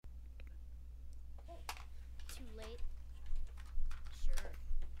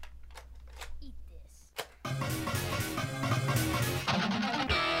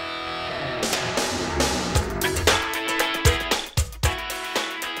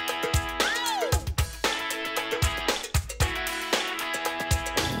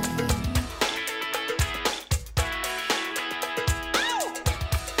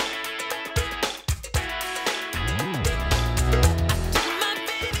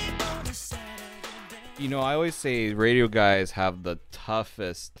I always say radio guys have the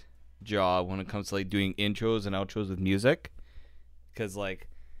toughest job when it comes to like doing intros and outros with music. Because like,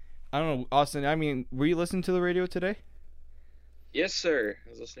 I don't know, Austin. I mean, were you listening to the radio today? Yes, sir. I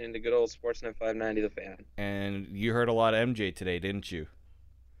was listening to good old Sportsnet 590 The Fan. And you heard a lot of MJ today, didn't you?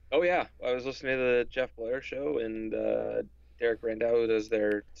 Oh yeah, I was listening to the Jeff Blair show and Derek Randall, who does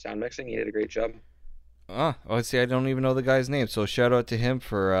their sound mixing. He did a great job. Oh, see, I don't even know the guy's name. So shout out to him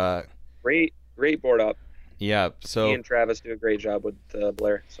for Great board up. yeah. He So and Travis do a great job with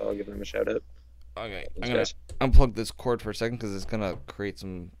Blair, so I'll give them a shout out. okay, Those I'm gonna guys. unplug this cord for a second because it's gonna create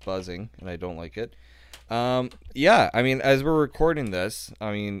some buzzing, and I don't like it. Yeah, I mean, as we're recording this,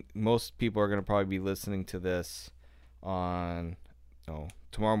 I mean, most people are gonna probably be listening to this on,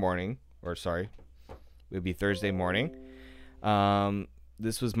 tomorrow morning, or sorry, it would be Thursday morning.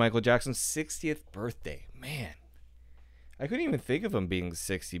 This was Michael Jackson's 60th birthday. Man, I couldn't even think of him being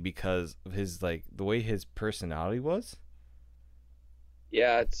 60 because of his like the way his personality was.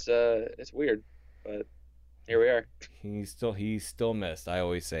 Yeah, it's weird, but here we are. He's still missed. I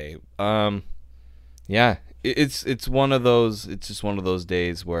always say. Yeah, it's one of those. It's just one of those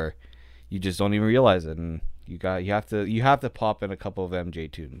days where you just don't even realize it, and you have to pop in a couple of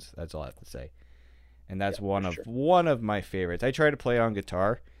MJ tunes. That's all I have to say. And that's Yeah, one for of sure. one of my favorites. I tried to play on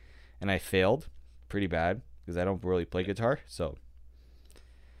guitar, and I failed pretty bad because I don't really play guitar. So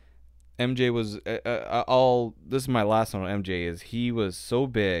MJ was all. This is my last one on MJ. Is he was so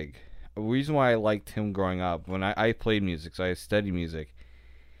big. The reason why I liked him growing up when I played music, so I studied music.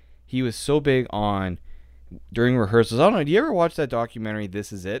 He was so big on during rehearsals. I don't know. Do you ever watch that documentary?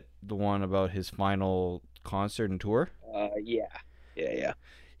 This Is It, the one about his final concert and tour. Yeah, yeah.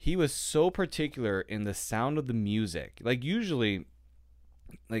 He was so particular in the sound of the music. Like usually,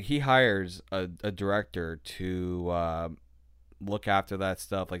 like he hires a director to look after that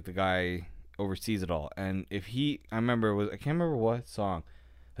stuff. Like the guy oversees it all. And I remember I can't remember what song.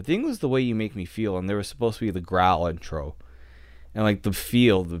 I think it was The Way You Make Me Feel, and there was supposed to be the growl intro and like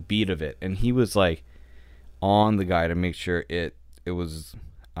the beat of it. And he was like on the guy to make sure it was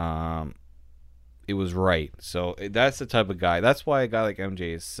it was right. So that's the type of guy. That's why a guy like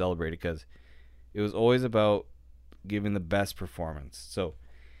MJ is celebrated because it was always about giving the best performance. So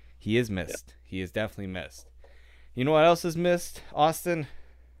he is Yeah. missed. He is definitely missed. You know what else is missed, Austin?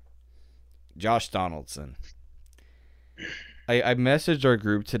 Josh Donaldson. I messaged our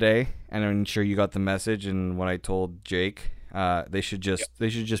group today, and I'm sure you got the message. And when I told Jake, they should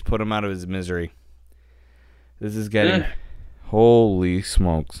just put him out of his misery. This is getting holy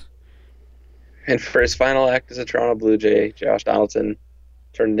smokes. And for his final act as a Toronto Blue Jay, Josh Donaldson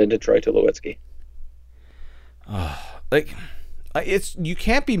turned into Troy Tulowitzki. Like, it's you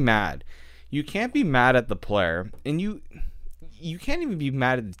can't be mad. You can't be mad at the player, and you can't even be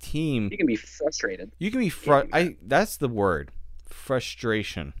mad at the team. You can be frustrated. You can be That's the word,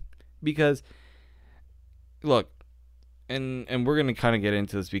 frustration, because look, and we're gonna kind of get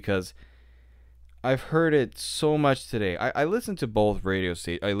into this because I've heard it so much today. I listened to both radio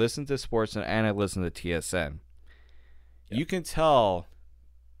stations. I listened to Sportsnet and I listened to TSN. Yeah. You can tell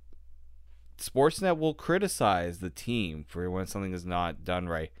Sportsnet will criticize the team for when something is not done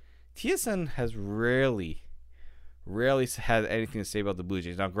right. TSN has rarely had anything to say about the Blue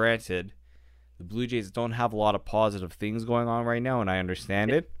Jays. Now, granted, the Blue Jays don't have a lot of positive things going on right now, and I understand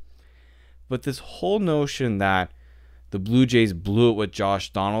it. But this whole notion that the Blue Jays blew it with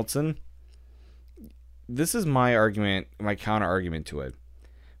Josh Donaldson, this is my argument, my counter argument to it.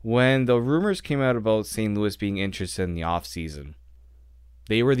 When the rumors came out about St. Louis being interested in the offseason,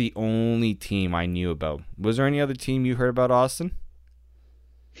 they were the only team I knew about. Was there any other team you heard about, Austin?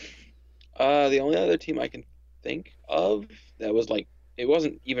 The only other team I can think of that was like it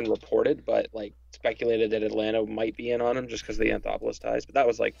wasn't even reported, but like speculated that Atlanta might be in on him just because of the Anthopoulos ties. But that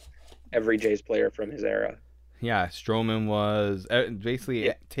was like every Jays player from his era. Yeah, Stroman was basically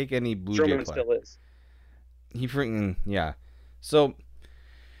Yeah, take any Blue Jay Stroman player. still is. He freaking yeah. So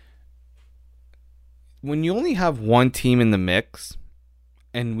when you only have one team in the mix,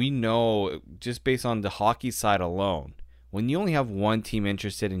 and we know just based on the hockey side alone, when you only have one team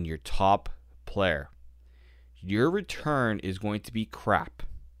interested in your top player, your return is going to be crap.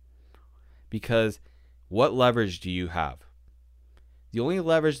 Because what leverage do you have? The only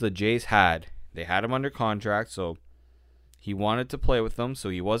leverage the Jays had, they had him under contract, so he wanted to play with them, so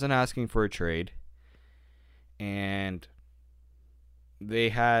he wasn't asking for a trade. And they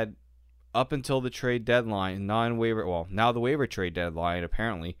had up until the trade deadline, now the waiver trade deadline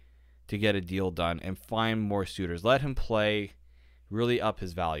apparently, to get a deal done and find more suitors. Let him play, really up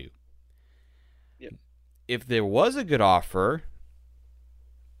his value. Yep. If there was a good offer,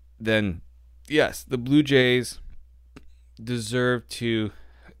 then yes, the Blue Jays deserve to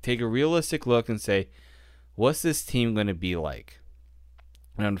take a realistic look and say, what's this team going to be like?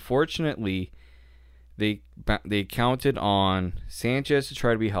 And unfortunately, they counted on Sanchez to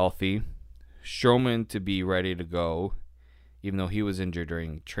try to be healthy, Stroman to be ready to go, even though he was injured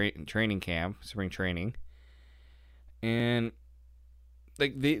during training camp, spring training. And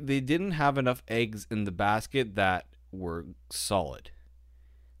like they didn't have enough eggs in the basket that were solid.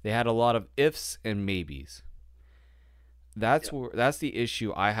 They had a lot of ifs and maybes. That's the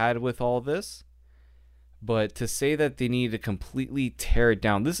issue I had with all this. But to say that they need to completely tear it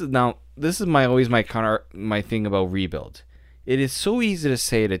down, this is my thing about rebuild. It is so easy to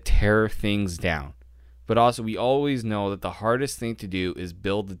say to tear things down, but also we always know that the hardest thing to do is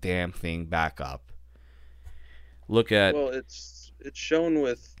build the damn thing back up. It's shown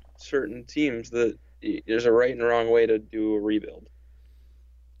with certain teams that there's a right and wrong way to do a rebuild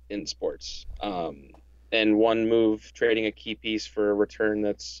in sports. And one move, trading a key piece for a return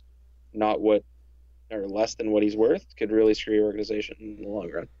that's not what or less than what he's worth, could really screw your organization in the long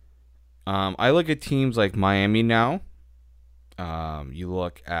run. I look at teams like Miami now. You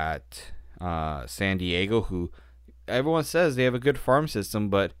look at San Diego, who everyone says they have a good farm system,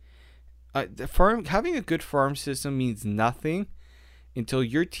 but having a good farm system means nothing until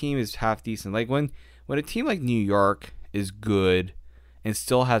your team is half decent. Like when a team like New York is good and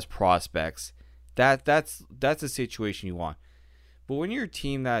still has prospects, that's a situation you want. But when you're a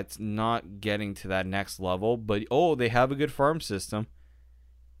team that's not getting to that next level, but they have a good farm system,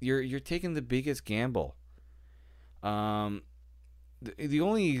 you're taking the biggest gamble. The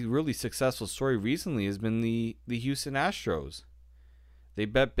only really successful story recently has been the Houston Astros. They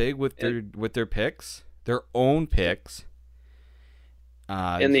bet big with their picks, their own picks.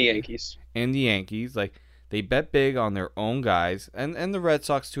 And the Yankees. Like they bet big on their own guys, and the Red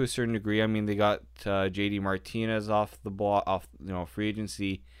Sox to a certain degree. I mean, they got J.D. Martinez off free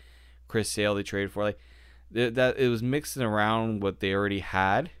agency. Chris Sale they traded for. Like that, it was mixing around what they already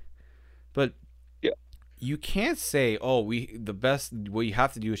had, but you can't say, what you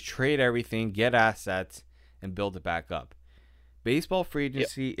have to do is trade everything, get assets, and build it back up. Baseball free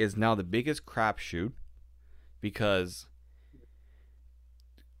agency is now the biggest crapshoot because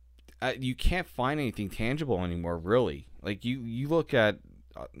you can't find anything tangible anymore, really. Like, you look at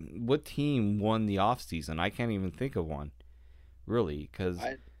what team won the offseason. I can't even think of one, really, because...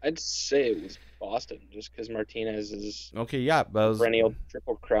 I'd say it was Boston, just because Martinez is perennial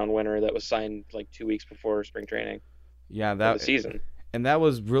Triple Crown winner that was signed like 2 weeks before spring training. Yeah, the season. And that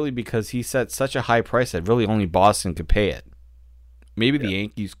was really because he set such a high price that really only Boston could pay it. Maybe the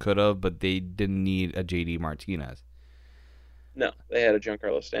Yankees could have, but they didn't need a J.D. Martinez. No, they had a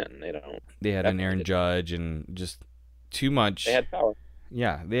Giancarlo Stanton. They had an Aaron Judge and just too much. They had power.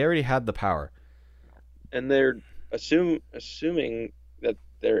 Yeah, they already had the power. And they're assuming that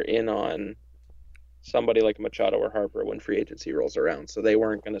they're in on somebody like Machado or Harper when free agency rolls around, so they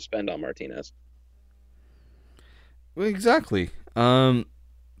weren't going to spend on Martinez. Well, exactly.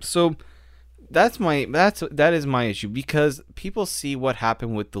 So that is my issue, because people see what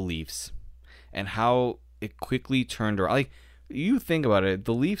happened with the Leafs and how it quickly turned around. Like, you think about it,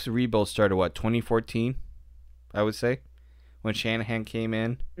 the Leafs rebuild started 2014, I would say, when Shanahan came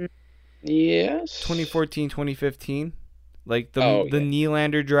in. Yes. 2014, 2015. Like the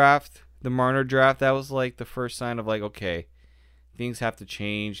Nylander draft, the Marner draft, that was like the first sign of like, okay, things have to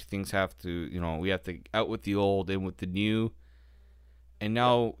change. Things have to, we have to out with the old, in with the new. And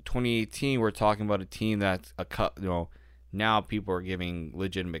now 2018, we're talking about a team that's a cup. Now people are giving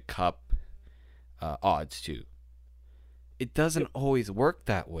legitimate cup odds to. It doesn't always work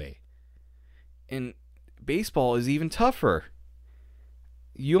that way. And baseball is even tougher.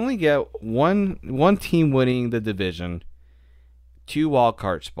 You only get one team winning the division, 2 wild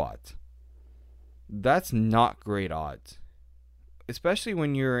card spots. That's not great odds. Especially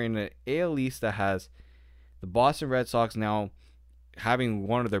when you're in an AL East that has the Boston Red Sox now having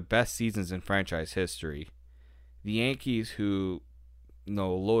one of their best seasons in franchise history. The Yankees, who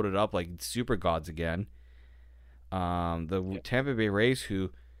loaded up like super gods again. The Tampa Bay Rays,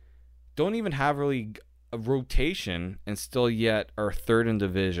 who don't even have really a rotation and still yet are third in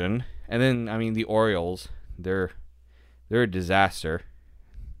division. And then, the Orioles, they're a disaster.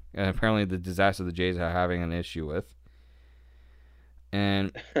 And apparently the disaster the Jays are having an issue with.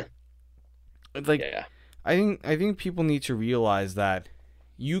 And it's like, I think people need to realize that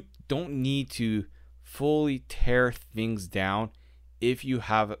you don't need to fully tear things down if you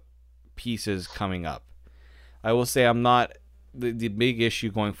have pieces coming up. I will say I'm not the big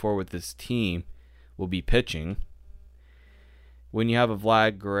issue going forward with this team will be pitching. When you have a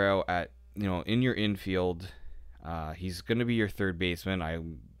Vlad Guerrero at in your infield, he's going to be your third baseman. I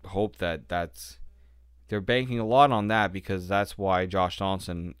hope they're banking a lot on that because that's why Josh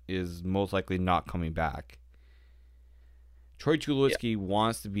Donaldson is most likely not coming back. Troy Tulowitzki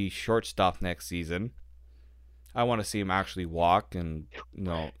wants to be shortstop next season. I want to see him actually walk and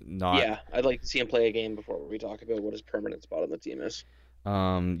not. Yeah, I'd like to see him play a game before we talk about what his permanent spot on the team is.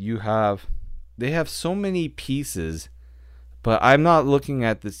 They have so many pieces, but I'm not looking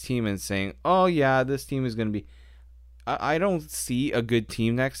at this team and saying, oh yeah, this team is going to be. I don't see a good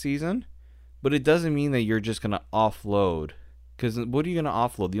team next season, but it doesn't mean that you're just going to offload. Because what are you going to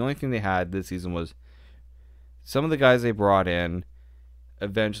offload? The only thing they had this season was some of the guys they brought in.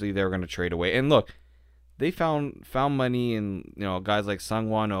 Eventually, they were going to trade away. And look, they found money in guys like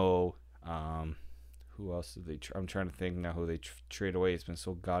Sungwon Oh. Who else did they? I'm trying to think now who they trade away. It's been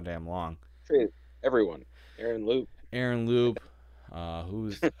so goddamn long. Trade everyone. Aaron Loop.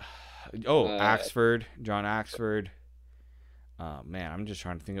 Who's? Axford. John Axford. Man, I'm just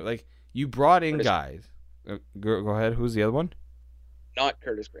trying to think of you brought in guys. Go ahead. Who's the other one? Not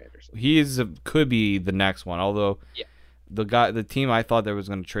Curtis Granderson. He could be the next one. Although, the team I thought that was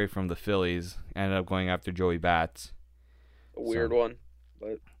going to trade from the Phillies ended up going after Joey Bats. A weird one,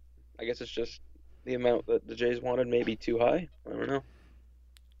 but I guess it's just the amount that the Jays wanted maybe too high. I don't know.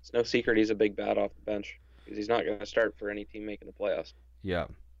 It's no secret he's a big bat off the bench because he's not going to start for any team making the playoffs. Yeah.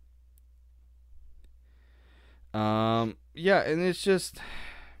 And it's just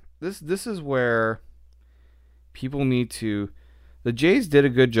this is where people need to. The Jays did a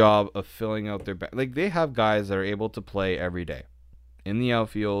good job of filling out their they have guys that are able to play every day, in the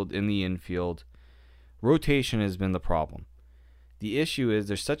outfield, in the infield. Rotation has been the problem. The issue is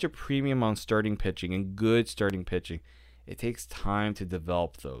there's such a premium on starting pitching and good starting pitching. It takes time to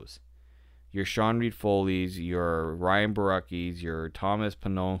develop those. Your Sean Reed Foley's, your Ryan Barucki's, your Thomas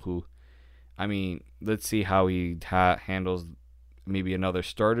Pannone, who, let's see how he handles maybe another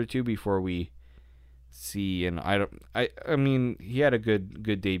start or two before we see. And he had a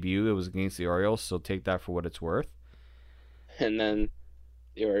good debut. It was against the Orioles, so take that for what it's worth. And then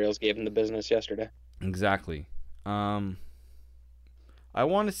the Orioles gave him the business yesterday. Exactly. I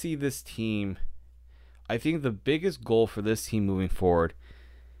want to see this team. I think the biggest goal for this team moving forward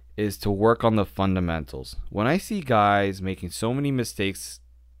is to work on the fundamentals. When I see guys making so many mistakes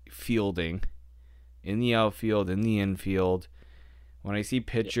fielding in the outfield, in the infield, when I see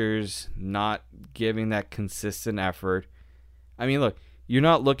pitchers not giving that consistent effort, look, you're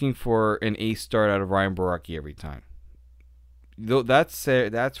not looking for an ace start out of Ryan Borucki every time.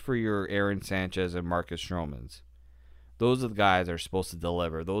 That's for your Aaron Sanchez and Marcus Stromans. Those are the guys that are supposed to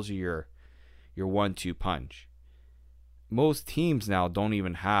deliver. Those are your 1-2 punch. Most teams now don't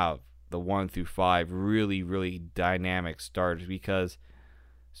even have the 1 through 5 really, really dynamic starters because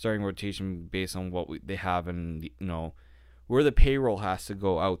starting rotation based on what they have and where the payroll has to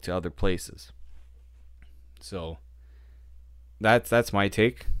go out to other places. So that's my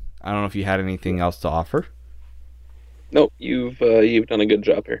take. I don't know if you had anything else to offer. Nope, you've done a good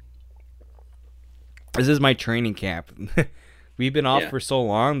job here. This is my training camp. We've been off for so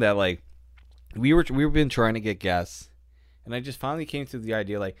long that we've been trying to get guests, and I just finally came to the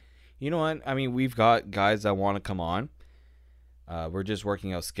idea you know what? We've got guys that want to come on. We're just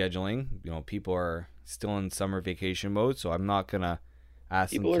working out scheduling. People are still in summer vacation mode, so I'm not gonna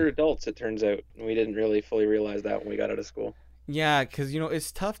ask people are adults. It turns out we didn't really fully realize that when we got out of school. Yeah, because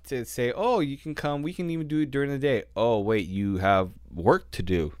it's tough to say, oh, you can come. We can even do it during the day. Oh, wait, you have work to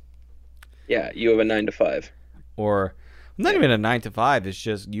do. Yeah, you have a 9 to 5. Or not even a 9 to 5. It's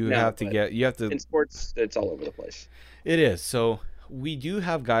just you have to. In sports, it's all over the place. It is. So we do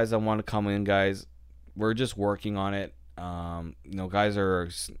have guys that want to come in, guys. We're just working on it. Guys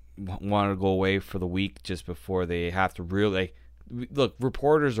want to go away for the week just before they have to really look.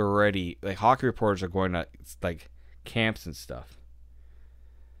 Reporters are already hockey reporters are going to camps and stuff.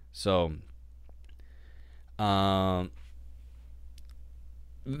 So,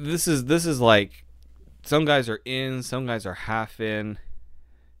 this is some guys are in, some guys are half in.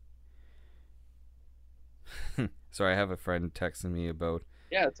 Sorry, I have a friend texting me about.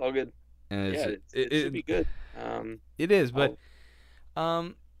 Yeah, it's all good. And it should be good. It is, but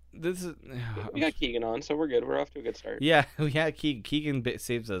this is. We got Keegan on, so we're good. We're off to a good start. Yeah, we had Keegan. Keegan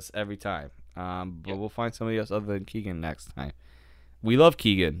saves us every time. But we'll find somebody else other than Keegan next time. We love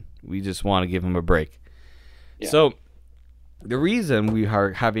Keegan. We just want to give him a break. Yeah. So, the reason we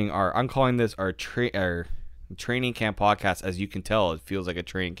are having I'm calling this our training camp podcast. As you can tell, it feels like a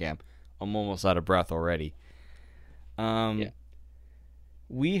training camp. I'm almost out of breath already.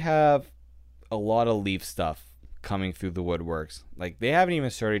 We have a lot of Leaf stuff coming through the woodworks. Like, they haven't even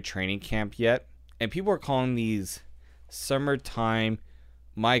started training camp yet, and people are calling these summertime,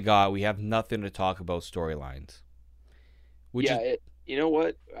 my God, we have nothing to talk about storylines. You know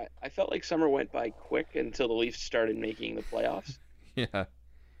what? I felt like summer went by quick until the Leafs started making the playoffs, Yeah.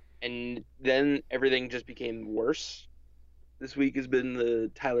 and then everything just became worse. This week has been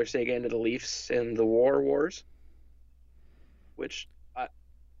the Tyler Seguin to the Leafs and the wars, which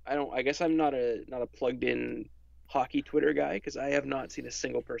I don't. I guess I'm not a plugged in hockey Twitter guy because I have not seen a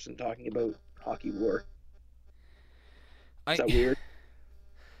single person talking about hockey war. Is that weird?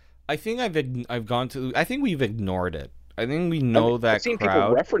 I think I've gone to. I think we've ignored it. I think we know that I've seen crowd.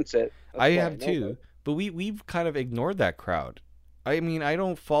 people reference it. I have too, but we've kind of ignored that crowd. I mean, I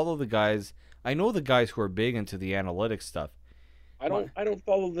don't follow the guys. I know the guys who are big into the analytics stuff. I don't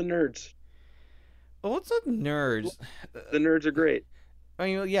follow the nerds. Well, what's up, nerds? The nerds are great. I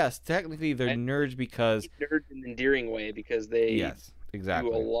mean, yes, technically they're nerds because nerds in an endearing way because they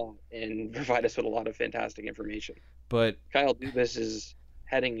exactly do a lot and provide us with a lot of fantastic information. But Kyle Dubas is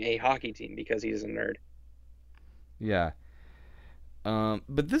heading a hockey team because he's a nerd. Yeah.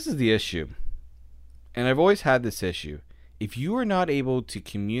 But this is the issue. And I've always had this issue. If you are not able to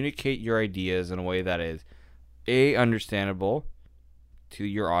communicate your ideas in a way that is A, understandable to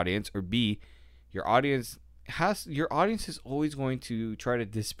your audience, or B, your audience is always going to try to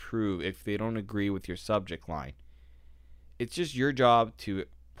disprove if they don't agree with your subject line. It's just your job to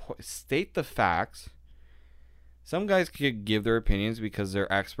state the facts. Some guys could give their opinions because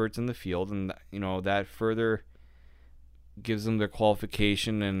they're experts in the field, and that further gives them their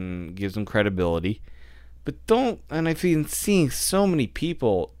qualification and gives them credibility. But I've been seeing so many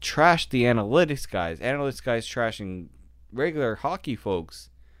people trash the analytics guys trashing regular hockey folks.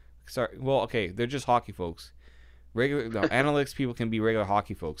 Sorry, well, okay, they're just hockey folks. Analytics people can be regular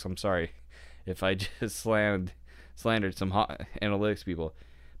hockey folks. I'm sorry if I just slandered some analytics people.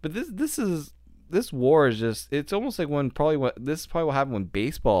 But this war is just, it's almost like this is probably what happened when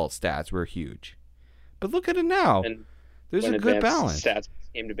baseball stats were huge. But look at it now. And there's a good balance. Stats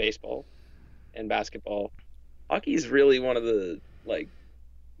came to baseball and basketball. Hockey is really one of the,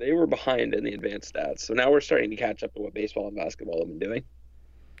 they were behind in the advanced stats. So now we're starting to catch up to what baseball and basketball have been doing.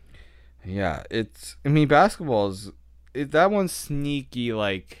 Yeah, basketball is that one's sneaky.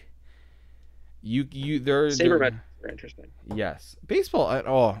 Like Sabermetrics are interesting. Yes, baseball.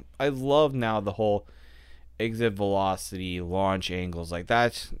 I love now the whole exit velocity, launch angles. Like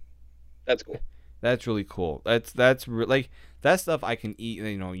that's cool. That's really cool. That's like that stuff I can eat.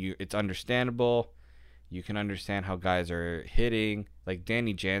 It's understandable. You can understand how guys are hitting. Like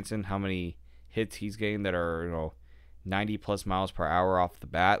Danny Jansen, how many hits he's getting that are 90 plus miles per hour off the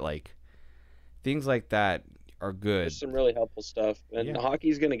bat. Like things like that are good. There's some really helpful stuff, and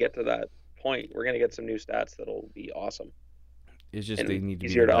hockey's going to get to that point. We're going to get some new stats that'll be awesome. It's just they need to be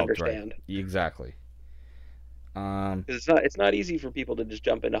easier to understand. Right. Exactly. Because it's not easy for people to just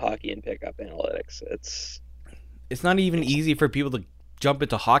jump into hockey and pick up analytics. It's not even easy for people to jump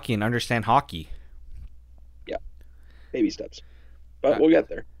into hockey and understand hockey. Yeah, baby steps, but we'll get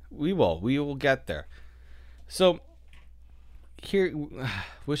there. We will get there. So here,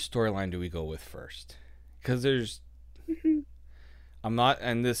 which storyline do we go with first? Because there's, this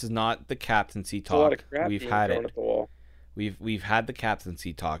is not the captaincy talk. A lot of crap We've had it. At the wall. We've had the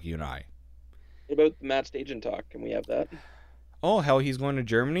captaincy talk, you and I. What about the Matt Stajan talk? Can we have that? Oh, hell, he's going to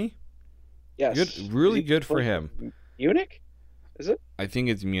Germany? Yes. Good, really good for him. Munich? Is it? I think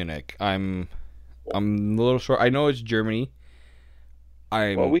it's Munich. I'm a little short. I know it's Germany.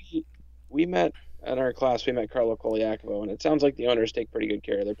 We met in our class. We met Carlo Koliakovo, and it sounds like the owners take pretty good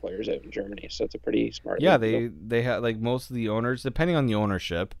care of their players out in Germany. So it's a pretty smart. Yeah, they have most of the owners, depending on the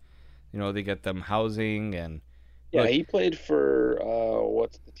ownership, they get them housing and. Yeah, he played for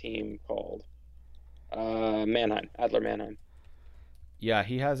what's the team called? Mannheim, Adler Mannheim. Yeah,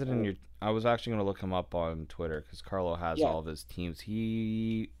 he has it in your. I was actually going to look him up on Twitter because Carlo has all of his teams.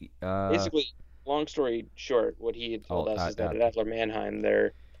 He basically, long story short, what he had told us is that at Adler Mannheim,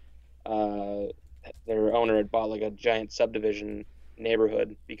 their owner had bought like a giant subdivision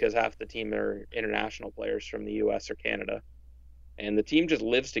neighborhood because half the team are international players from the U.S. or Canada, and the team just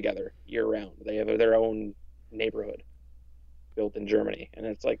lives together year round. They have their own neighborhood built in Germany, and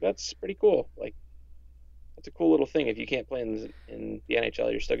it's like that's pretty cool. Like that's a cool little thing. If you can't play in the NHL,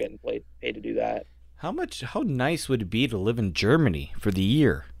 you're still getting paid to do that. How nice would it be to live in Germany for the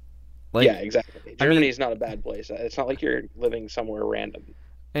year? Yeah, exactly. Germany is not a bad place. It's not like you're living somewhere random.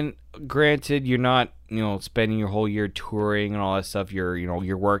 And granted, you're not spending your whole year touring and all that stuff. You're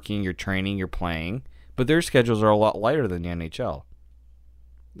you're working, you're training, you're playing, but their schedules are a lot lighter than the NHL.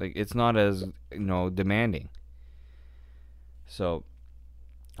 Like it's not as demanding. So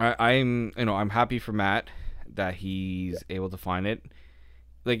I'm happy for Matt that he's able to find it.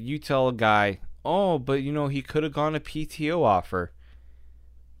 Like, you tell a guy, oh, but he could have gone a PTO offer.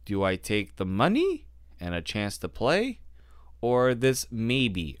 Do I take the money and a chance to play, or this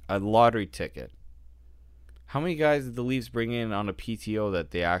maybe a lottery ticket? How many guys did the Leafs bring in on a PTO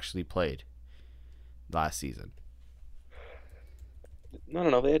that they actually played last season? I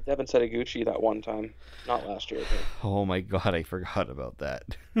don't know. They had Devin Setaguchi that one time, not last year. But... Oh my God, I forgot about that.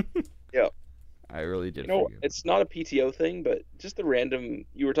 Yeah. I really did. It's not a PTO thing, but just the random.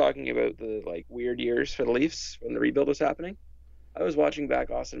 You were talking about the like weird years for the Leafs when the rebuild was happening. I was watching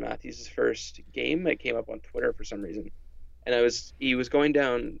back Austin Matthews' first game. It came up on Twitter for some reason, and he was going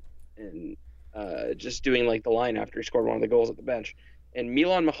down and just doing like the line after he scored one of the goals at the bench, and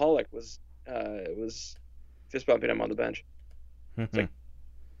Milan Mihalik was fist bumping him on the bench. It's like,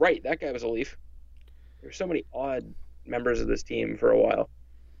 right, that guy was a Leaf. There's so many odd members of this team for a while.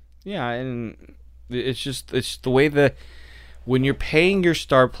 Yeah, and it's the way that when you're paying your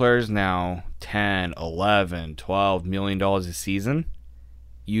star players now 10, 11, 12 million dollars a season,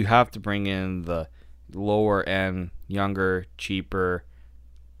 you have to bring in the lower end, younger, cheaper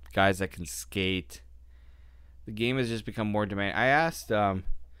guys that can skate. The game has just become more demanding. I asked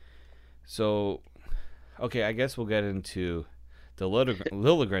okay, I guess we'll get into the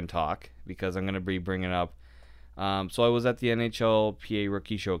Liljegren talk because I'm going to be bringing up. So I was at the NHL PA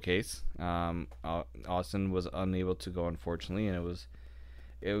Rookie Showcase. Austin was unable to go, unfortunately, and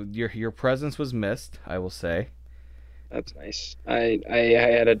your presence was missed, I will say. That's nice. I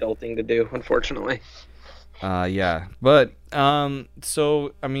had adulting to do, unfortunately. Yeah, but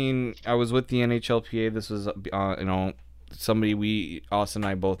so I mean, I was with the NHLPA. This was somebody Austin and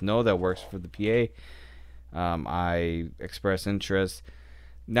I both know that works for the PA. I expressed interest.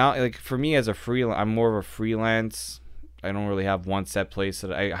 Now, like, for me as a freelance, I'm more of a freelance. I don't really have one set place.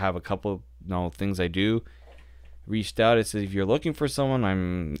 That I have a couple things I do. Reached out. I said, if you're looking for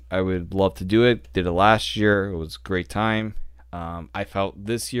someone, I would love to do it. Did it last year. It was a great time. I felt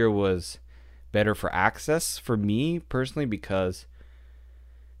this year was better for access for me personally because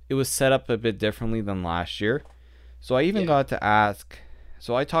it was set up a bit differently than last year. So I even got to ask.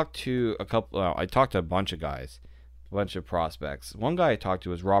 So I talked to a bunch of guys, a bunch of prospects. One guy I talked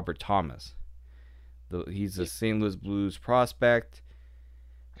to was Robert Thomas. He's a St. Louis Blues prospect.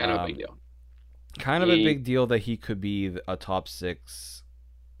 Kind of a big deal. Kind of a big deal that he could be a top 6.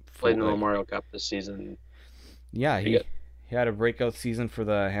 Played in the Memorial Cup this season. Yeah, he had a breakout season for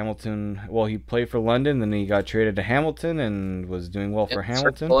the Hamilton. Well, he played for London, then he got traded to Hamilton and was doing well for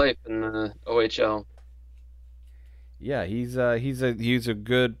Hamilton. Life in the OHL. Yeah, he's a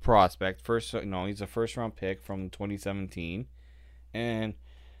good prospect. He's a first round pick from 2017. And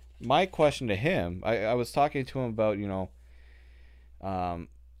my question to him, I was talking to him about,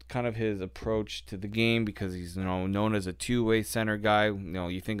 kind of his approach to the game because he's known as a two-way center guy.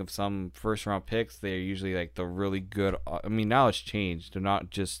 You think of some first round picks, they're usually like the really good. I mean, now it's changed. They're not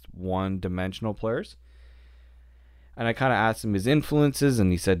just one-dimensional players. And I kind of asked him his influences, and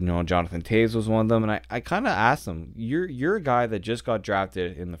he said, Jonathan Toews was one of them. And I kind of asked him, you're a guy that just got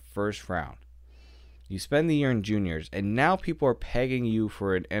drafted in the first round. You spend the year in juniors, and now people are pegging you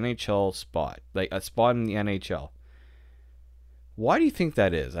for an NHL spot, like a spot in the NHL. Why do you think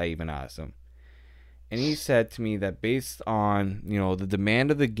that is? I even asked him. And he said to me that based on, the demand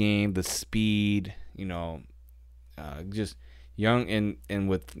of the game, the speed, just young and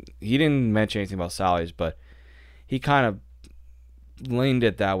with, he didn't mention anything about salaries, but he kind of leaned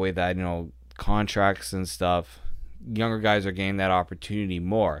it that way that, contracts and stuff, younger guys are getting that opportunity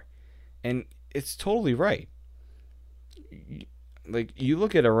more. And it's totally right. Like, you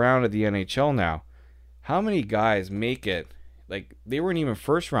look at around at the NHL now, how many guys make it, like, they weren't even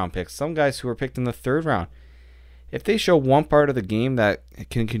first round picks. Some guys who were picked in the third round. If they show one part of the game that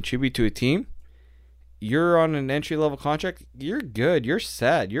can contribute to a team, you're on an entry level contract, you're good, you're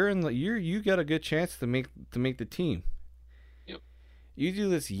set, you got a good chance to make the team. Yep. You do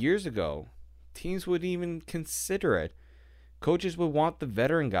this years ago, teams wouldn't even consider it. Coaches would want the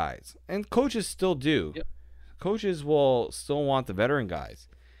veteran guys, and coaches still do. Yep. Coaches will still want the veteran guys,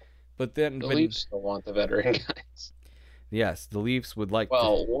 but then the Leafs still want the veteran guys. Yes, the Leafs would like.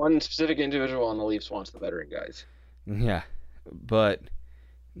 Well, one specific individual on the Leafs wants the veteran guys. Yeah, but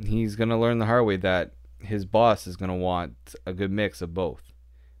he's gonna learn the hard way that his boss is gonna want a good mix of both,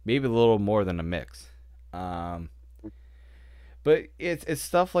 maybe a little more than a mix. But it's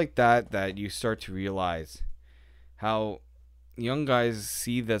stuff like that you start to realize how young guys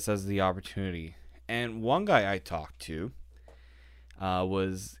see this as the opportunity. And one guy I talked to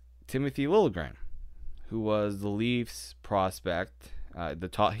was Timothy Liljegren, who was the Leafs prospect. The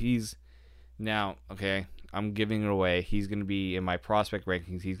top. He's now okay. I'm giving it away. He's going to be in my prospect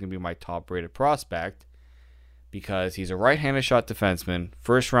rankings. He's going to be my top-rated prospect because he's a right-handed shot defenseman,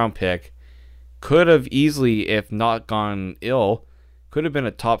 first-round pick. Could have easily, if not gone ill, could have been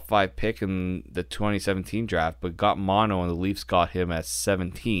a top 5 pick in the 2017 draft, but got mono and the Leafs got him at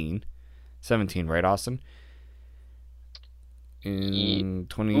 17. 17, right, Austin? In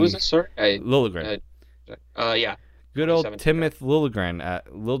 20. Who was it, sir? Liljegren. Yeah. Good old Timothy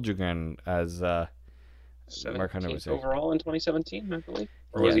Liljegren as Mark Hunter was saying. Overall in 2017, I believe?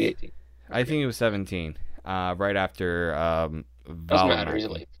 Or was he 18? I think it was 17. Right after Doesn't matter. He's a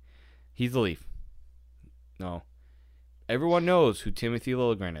Leaf. He's the Leaf. No. Everyone knows who Timothy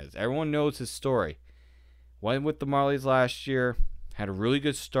Liljegren is. Everyone knows his story. Went with the Marlies last year. Had a really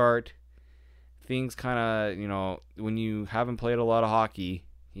good start. Things kind of, when you haven't played a lot of hockey,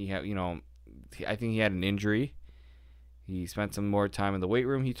 I think he had an injury. He spent some more time in the weight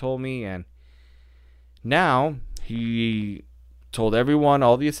room, he told me, and now he told everyone,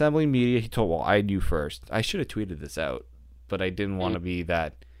 all the assembly media, I knew first. I should have tweeted this out, but I didn't want to be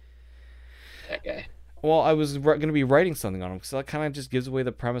that guy. Well, I was going to be writing something on him, because that kind of just gives away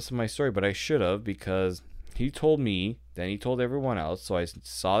the premise of my story, but I should have, because he told me, then he told everyone else, so I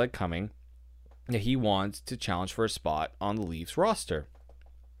saw it coming, that he wants to challenge for a spot on the Leafs roster.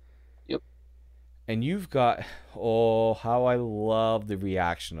 Yep. And you've got, how I love the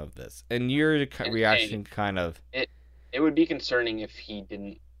reaction of this. And your reaction kind of... It would be concerning if he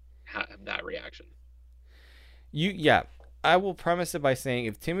didn't have that reaction. I will premise it by saying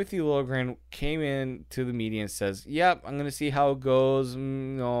if Timothy Liljegren came in to the media and says, yep, I'm going to see how it goes.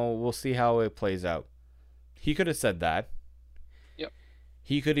 We'll see how it plays out. He could have said that. Yep.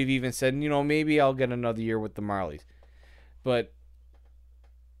 He could have even said, maybe I'll get another year with the Marlies. But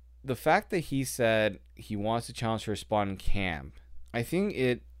the fact that he said he wants to challenge for a spot in camp, I think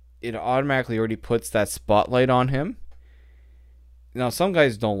it automatically already puts that spotlight on him. Now, some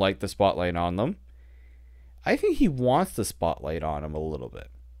guys don't like the spotlight on them. I think he wants the spotlight on him a little bit.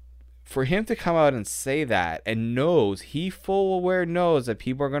 For him to come out and say that and he full aware knows that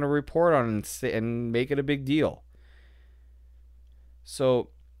people are going to report on it and make it a big deal. So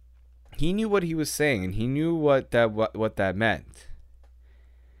he knew what he was saying and he knew what that meant.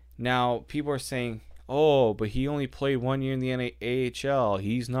 Now people are saying, but he only played 1 year in the AHL.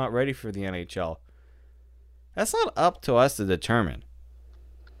 He's not ready for the NHL. That's not up to us to determine.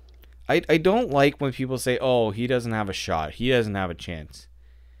 I don't like when people say, he doesn't have a shot. He doesn't have a chance.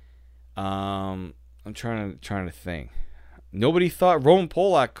 I'm trying to think. Nobody thought Roman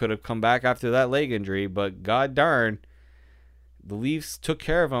Polak could have come back after that leg injury, but god darn, the Leafs took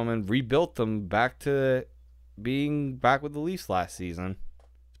care of him and rebuilt them back to being back with the Leafs last season.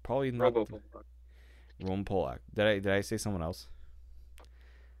 It's probably not Roman Polak. Did I say someone else?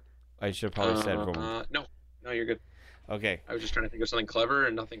 I should have probably said Roman. No, you're good. Okay. I was just trying to think of something clever,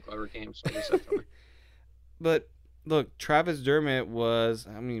 and nothing clever came, so I just said something. But, look, Travis Dermott was,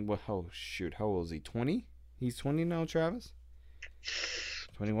 how old is he? 20? He's 20 now, Travis?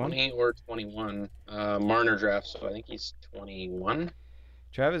 21? 20 or 21. Marner draft, so I think he's 21.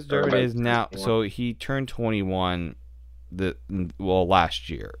 Travis Dermott is now, 21. So he turned 21 last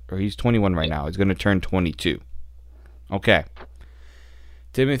year. Or he's 21 right now. He's going to turn 22. Okay.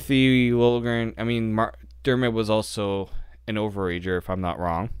 Timothy Liljegren, Dermott was also an overager, if I'm not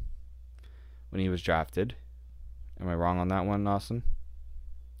wrong, when he was drafted. Am I wrong on that one, Austin?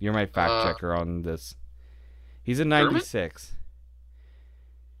 You're my fact checker on this. He's a 96. Dermott?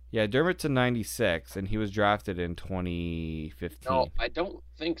 Yeah, Dermott's a 96, and he was drafted in 2015. No, I don't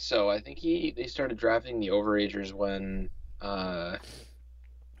think so. I think they started drafting the overagers when...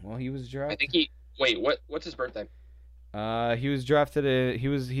 he was drafted... what's his birthday? He was drafted...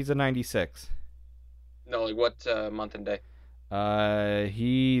 He's a 96. No, what month and day?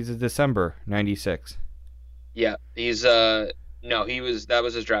 He's a December 96. Yeah, he's that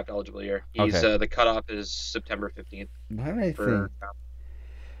was his draft eligible year. He's the cutoff is September 15th. Why did I think?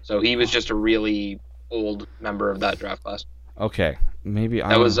 So he was just a really old member of that draft class. Okay, maybe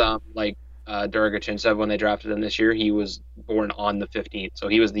that was Durgachintsev when they drafted him this year. He was born on the 15th, so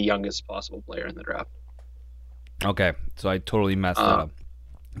he was the youngest possible player in the draft. Okay, so I totally messed that up.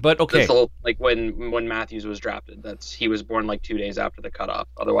 But okay, that's the whole, when Matthews was drafted, he was born 2 days after the cutoff.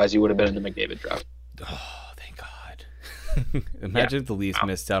 Otherwise, he would have been in the McDavid draft. Oh, thank God! Imagine if the Leafs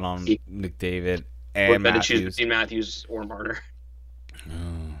missed out on McDavid and Matthews. To choose between Matthews or Marner.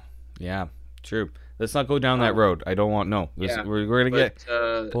 Yeah, true. Let's not go down that road. I don't want we're going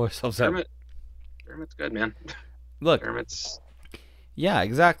to pull ourselves out. Dermott's good, man. Look, Yeah,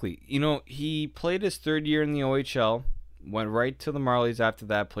 exactly. He played his third year in the OHL, went right to the Marlies after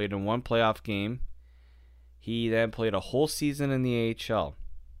that, played in one playoff game. He then played a whole season in the AHL.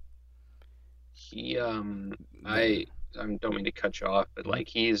 He I don't mean to cut you off, but like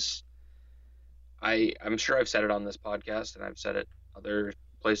I'm sure I've said it on this podcast and I've said it other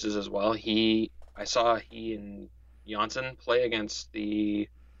places as well. I saw he and Janssen play against the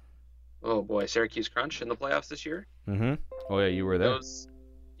Syracuse Crunch in the playoffs this year. Mm-hmm. Oh yeah, you were there.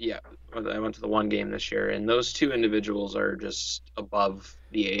 Yeah, I went to the one game this year, and those two individuals are just above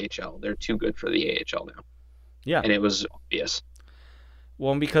the AHL. They're too good for the AHL now. Yeah, and it was obvious.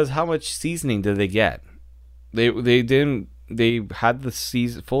 Well, because how much seasoning did they get? They didn't. They had the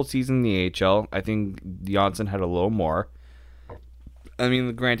full season in the AHL. I think Janssen had a little more. I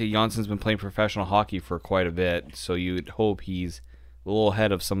mean, granted, Janssen's been playing professional hockey for quite a bit, so you'd hope he's a little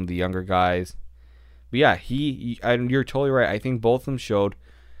ahead of some of the younger guys. But yeah, you're totally right. I think both of them showed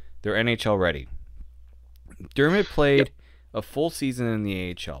they're NHL ready. Dermott played a full season in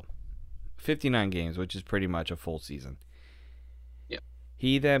the AHL, 59 games, which is pretty much a full season. Yep.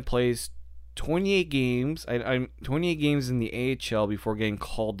 He then plays 28 games. 28 games in the AHL before getting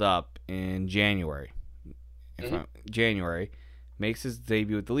called up in January. January, makes his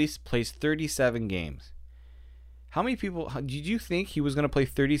debut with the Leafs, plays 37 games. How many people did you think he was going to play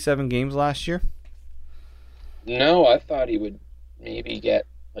 37 games last year? No, I thought he would maybe get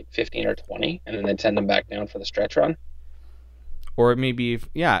like 15 or 20, and then they'd send him back down for the stretch run. Or maybe,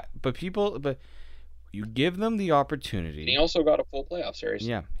 but you give them the opportunity. And he also got a full playoff series.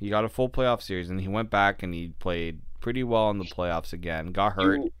 Yeah, he got a full playoff series, and he went back and he played pretty well in the playoffs again. Got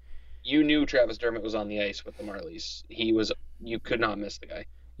hurt. You knew Travis Dermott was on the ice with the Marlies. You could not miss the guy.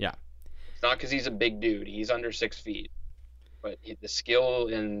 Yeah. It's not because he's a big dude. He's under 6 feet. But the skill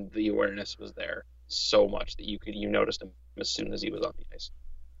and the awareness was there so much that you noticed him as soon as he was on the ice.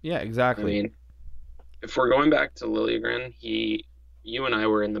 Yeah, exactly. I mean, if we're going back to Liljegren, you and I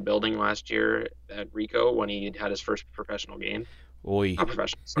were in the building last year at Rico when he had his first professional game. Not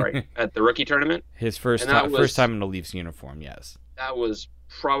professional, sorry. At the rookie tournament. His first time in a Leafs uniform, yes. That was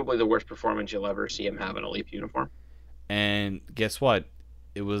probably the worst performance you'll ever see him have in a Leaf uniform. And guess what?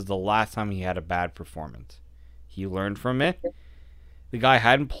 It was the last time he had a bad performance. He learned from it. The guy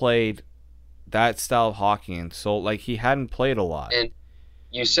hadn't played that style of hockey, and so he hadn't played a lot. And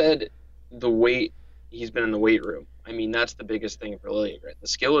you said the weight, he's been in the weight room. I mean, that's the biggest thing for Liljegren. The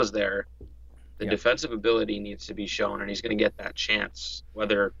skill is there. The defensive ability needs to be shown, and he's going to get that chance,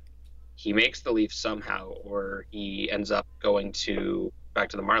 whether he makes the Leafs somehow or he ends up going back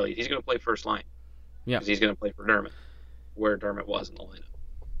to the Marlies. He's going to play first line. Yeah. Because he's going to play for Dermott, where Dermott was in the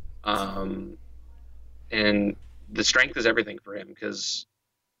lineup. And the strength is everything for him because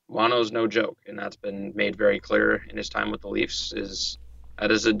Wano's no joke, and that's been made very clear in his time with the Leafs.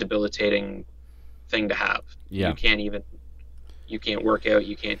 That is a debilitating thing to have. Yeah. You can't work out,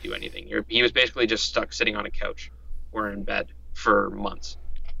 you can't do anything. He was basically just stuck sitting on a couch or in bed for months.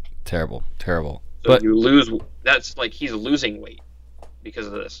 Terrible. So but you lose. That's like he's losing weight because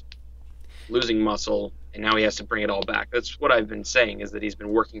of this, losing muscle, and now he has to bring it all back. That's what I've been saying is that he's been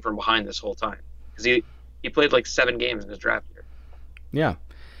working from behind this whole time because he played like 7 games in his draft year. Yeah.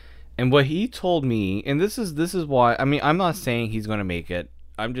 And what he told me, and this is why, I mean, I'm not saying he's going to make it.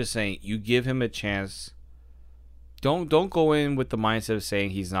 I'm just saying you give him a chance. Don't go in with the mindset of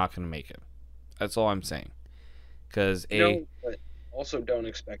saying he's not going to make it. That's all I'm saying. Because but also don't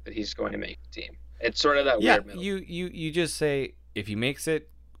expect that he's going to make the team. It's sort of that weird middle. You just say if he makes it,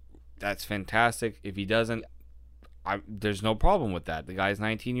 that's fantastic. If he doesn't, there's no problem with that. The guy's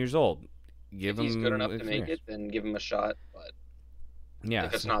 19 years old. If he's good enough to make it, then give him a shot. But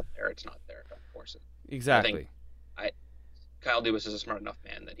if it's not there, it's not there. Don't force it. Exactly. Kyle Dubas is a smart enough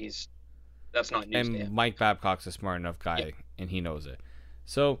man that that's not news to him. And Mike Babcock's a smart enough guy, and he knows it.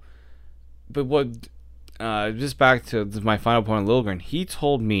 So, but what? Just back to my final point on Liljegren. He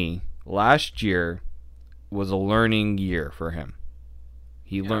told me last year was a learning year for him.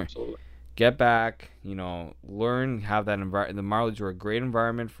 He learned, absolutely. Get back, learn, have that environment. The Marlies were a great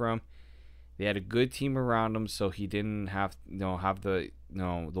environment for him. They had a good team around him, so he didn't have the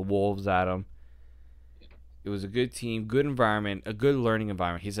wolves at him. It was a good team, good environment, a good learning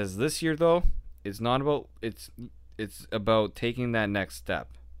environment. He says this year though, it's not about it's about taking that next step.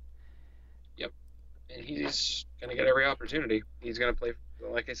 Yep, and he's gonna get every opportunity. He's gonna play,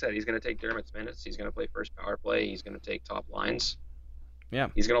 like I said, he's gonna take Dermott's minutes. He's gonna play first power play. He's gonna take top lines. Yeah,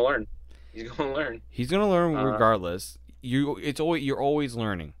 he's gonna learn. He's gonna learn regardless. You're always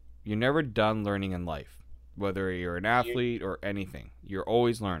learning. You're never done learning in life, whether you're an athlete or anything. You're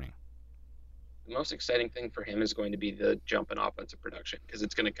always learning. the most exciting thing for him is going to be the jump in offensive production because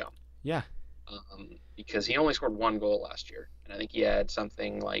it's going to come. Yeah. Because he only scored 1 goal last year, and I think he had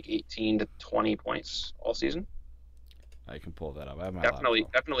something like 18 to 20 points all season. I can pull that up. I have my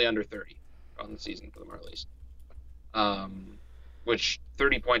Definitely under 30 on the season for the Marlies. Which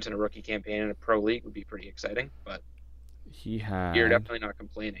 30 points in a rookie campaign in a pro league would be pretty exciting, but you're definitely not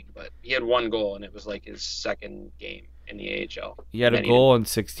complaining. But he had 1 goal, and it was like his second game in the AHL. He had a goal and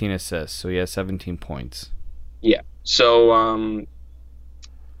 16 assists, so he has 17 points. Yeah. So,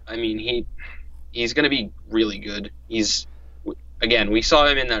 I mean, he's going to be really good. Again, we saw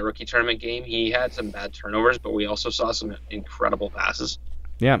him in that rookie tournament game. He had some bad turnovers, but we also saw some incredible passes.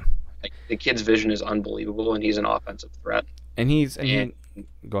 Yeah. Like, the kid's vision is unbelievable, and he's an offensive threat. And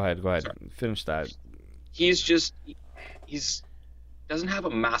go ahead. Sorry. Finish that. He's doesn't have a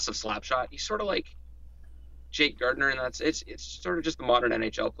massive slap shot. He's sort of like Jake Gardiner, and it's sort of just the modern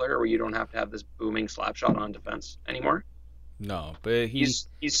NHL player where you don't have to have this booming slap shot on defense anymore. No, but he's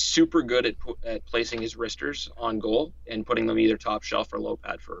super good at placing his wristers on goal and putting them either top shelf or low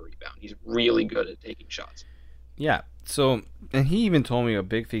pad for a rebound. He's really good at taking shots. Yeah. So, and he even told me a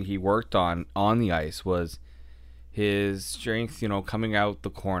big thing he worked on the ice was his strength, coming out the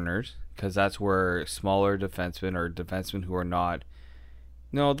corners, because that's where smaller defensemen or defensemen who are not,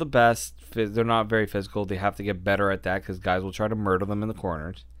 the best, they're not very physical. They have to get better at that because guys will try to murder them in the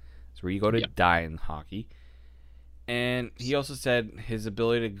corners. That's where you go to die in hockey. And he also said his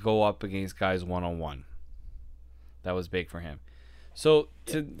ability to go up against guys one-on-one. That was big for him. So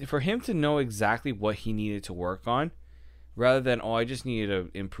for him to know exactly what he needed to work on, rather than, I just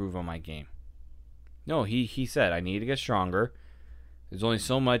needed to improve on my game. No, he said, I need to get stronger. There's only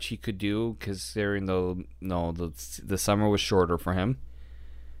so much he could do considering the summer was shorter for him.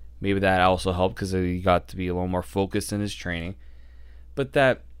 Maybe that also helped because he got to be a little more focused in his training. But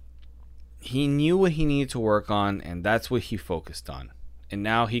that he knew what he needed to work on, and that's what he focused on. And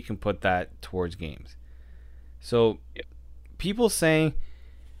now he can put that towards games. So people saying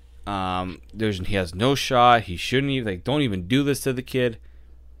he has no shot, he shouldn't even, don't even do this to the kid.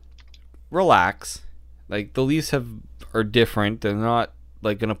 Relax. The Leafs are different. They're not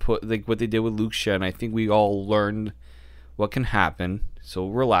gonna put what they did with Luke Shen. I think we all learned what can happen. So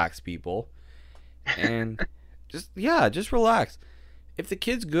relax, people, and just relax. If the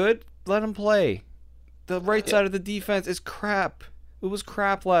kid's good, let him play. The right side of the defense is crap. It was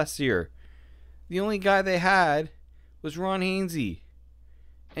crap last year. The only guy they had was Ron Hainsey,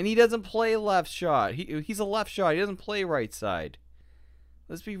 and he doesn't play left shot. He's a left shot. He doesn't play right side.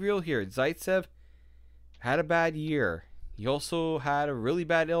 Let's be real here. Zaitsev had a bad year. He also had a really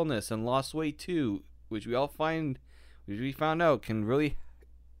bad illness and lost weight too, which we found out can really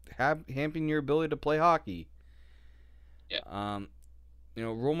hamper your ability to play hockey. Yeah.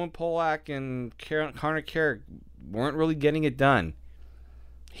 Roman Polak and Connor Carrick weren't really getting it done.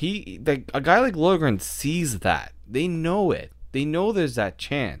 A guy like Liljegren sees that. They know it. They know there's that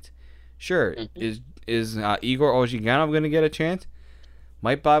chance. Sure, is Igor Ozhiganov going to get a chance?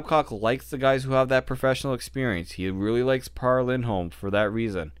 Mike Babcock likes the guys who have that professional experience. He really likes Par Lindholm for that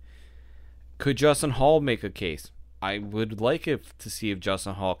reason. Could Justin Hall make a case? I would like to see if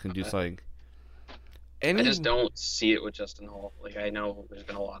Justin Hall can do something. I just don't see it with Justin Hall. I know there's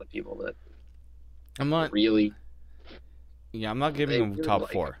been a lot of people that I'm not really. Yeah, I'm not giving him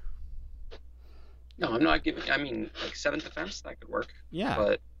top 4. No, I'm not giving. I mean, 7th defense that could work. Yeah,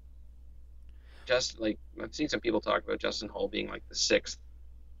 but just I've seen some people talk about Justin Hall being the 6th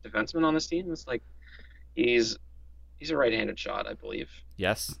defenseman on this team. It's he's a right-handed shot, I believe.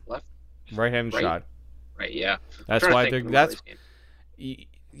 Yes. Left. Right-handed shot. Right. Yeah. That's why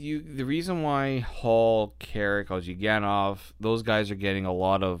the reason why Hall, Carrick, Ozhiganov, those guys are getting a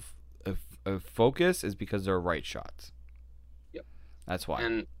lot of focus is because they're right shots. Yep. That's why.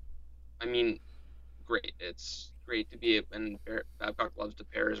 And I mean, great. It's great to be, and Babcock loves to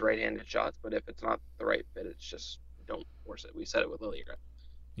pair his right-handed shots, but if it's not the right fit, it's just don't force it. We said it with Liljegren.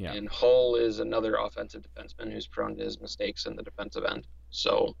 Yeah. And Hull is another offensive defenseman who's prone to his mistakes in the defensive end.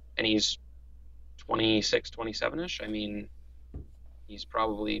 So, and he's 26, 27-ish. I mean, he's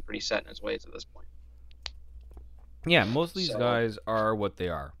probably pretty set in his ways at this point. Yeah, most of these guys are what they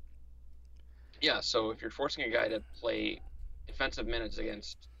are. Yeah, so if you're forcing a guy to play defensive minutes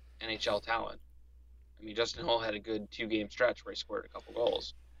against NHL talent, I mean, Justin Hall had a good 2-game stretch where he scored a couple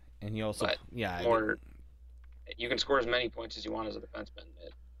goals. And he also, you can score as many points as you want as a defenseman.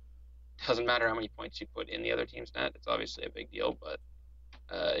 It doesn't matter how many points you put in the other team's net. It's obviously a big deal, but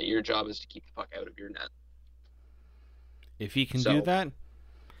your job is to keep the puck out of your net. If he can do that,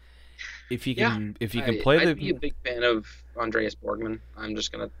 if he can play I'd be a big fan of Andreas Borgman. I'm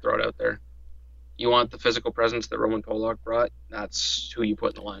just gonna throw it out there. You want the physical presence that Roman Polak brought. That's who you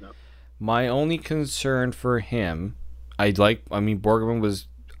put in the lineup. My only concern for him, Borgman was,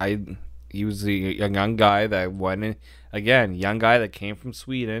 he was a young guy that went in, again, young guy that came from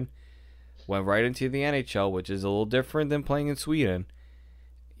Sweden, went right into the NHL, which is a little different than playing in Sweden.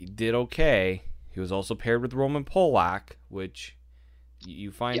 He did okay. He was also paired with Roman Polak, which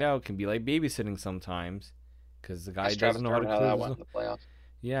you find out can be like babysitting sometimes, because the guy doesn't know how to clear that went in the playoffs.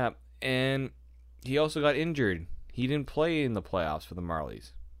 Yeah, and he also got injured. He didn't play in the playoffs for the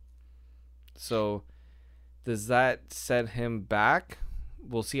Marlies. So, does that set him back?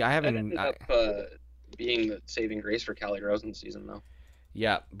 We'll see. I haven't. That ended up being the saving grace for Calle Rosen's season, though.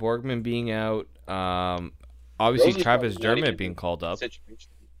 Yeah, Borgman being out. Obviously, Rosen's Travis probably not Dermott even being called up. Situation,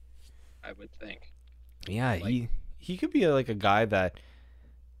 I would think. Yeah, Like, he could be like a guy that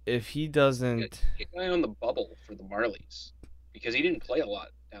if he doesn't. a guy on the bubble for the Marlies because he didn't play a lot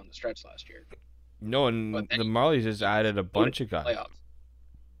down the stretch last year. No, and the Marlies just added a bunch of guys. Playoffs.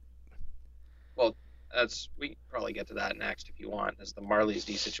 Well, we can probably get to that next if you want, as the Marlies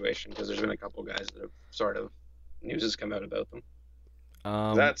D situation, because there's been a couple guys that have sort of news has come out about them.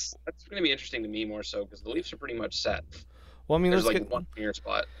 That's going to be interesting to me more so because the Leafs are pretty much set. Well, I mean, there's like one clear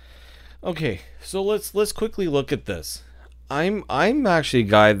spot. Okay, so let's quickly look at this. I'm actually a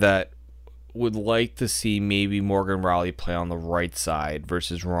guy that would like to see maybe Morgan Rielly play on the right side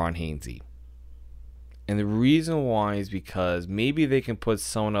versus Ron Hainsey. And the reason why is because maybe they can put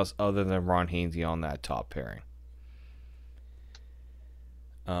someone else other than Ron Hainsey on that top pairing.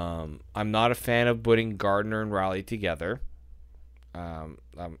 I'm not a fan of putting Gardner and Rielly together. I'm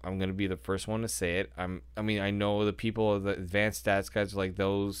going to be the first one to say it. I know the people, the advanced stats guys are like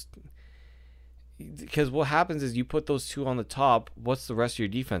those. Because what happens is you put those two on the top, what's the rest of your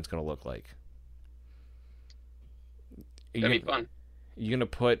defense going to look like? That'd be fun. You're gonna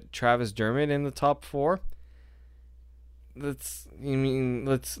put Travis Dermott in the top four. Let's take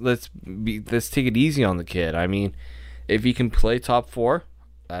it easy on the kid. I mean, if he can play top four,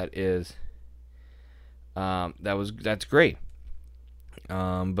 that's great.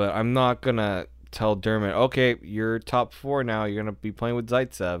 But I'm not gonna tell Dermott, okay, you're top four now. You're gonna be playing with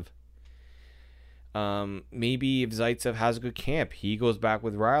Zaitsev. Maybe if Zaitsev has a good camp, he goes back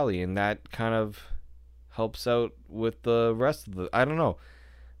with Rielly, and that kind of helps out with the rest of the. I don't know,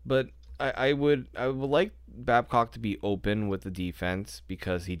 but I would like Babcock to be open with the defense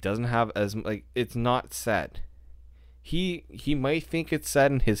because he doesn't have as it's not set. He might think it's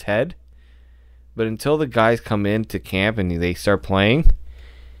set in his head, but until the guys come into camp and they start playing,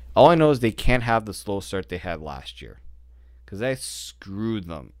 all I know is they can't have the slow start they had last year because that screwed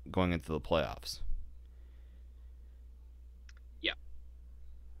them going into the playoffs. Yeah.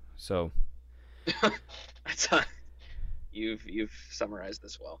 So. You've summarized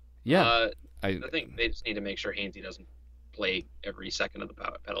this well. Yeah, I think they just need to make sure Hainsey doesn't play every second of the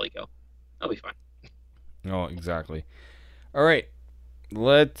penalty kill. That'll be fine. Oh, exactly. All right,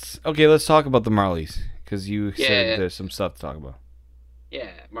 let's talk about the Marlies because you said there's some stuff to talk about. Yeah,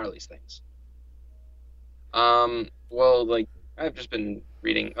 Marlies things. Well, I've just been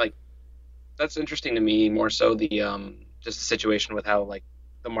reading. That's interesting to me more so the just the situation with how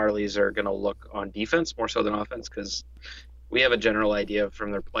the Marlies are going to look on defense more so than offense because we have a general idea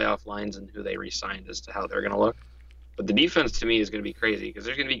from their playoff lines and who they re-signed as to how they're going to look. But the defense to me is going to be crazy because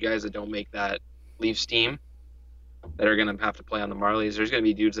there's going to be guys that don't make that Leafs team that are going to have to play on the Marlies. There's going to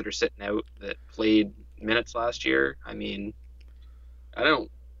be dudes that are sitting out that played minutes last year. I mean,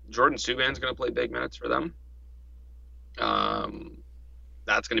 Jordan Subban's going to play big minutes for them.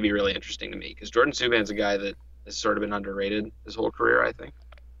 That's going to be really interesting to me because Jordan Subban's a guy that has sort of been underrated his whole career, I think.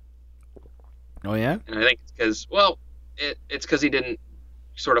 Oh, yeah? And I think it's because, it's because he didn't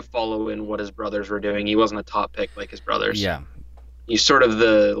sort of follow in what his brothers were doing. He wasn't a top pick like his brothers. Yeah. He's sort of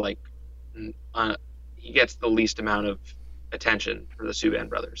he gets the least amount of attention for the Subban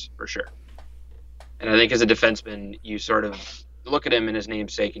brothers, for sure. And I think as a defenseman, you sort of look at him and his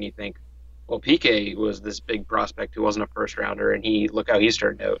namesake and you think, well, PK was this big prospect who wasn't a first rounder, and look how he's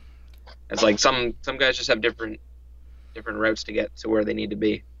turned out. It's like some guys just have different routes to get to where they need to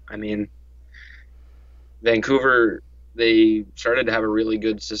be. I mean, Vancouver, they started to have a really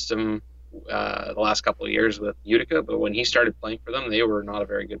good system the last couple of years with Utica, but when he started playing for them, they were not a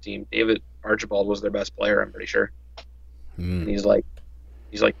very good team. David Archibald was their best player, I'm pretty sure. And he's like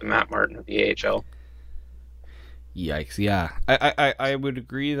the Matt Martin of the AHL. Yikes! Yeah, I would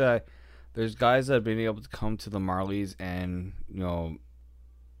agree that there's guys that have been able to come to the Marlies and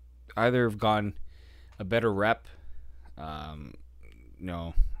either have gotten a better rep,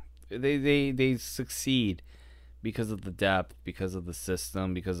 they succeed because of the depth, because of the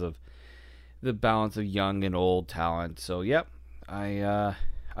system, because of the balance of young and old talent. So, yep, I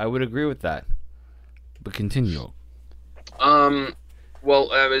would agree with that. But continue.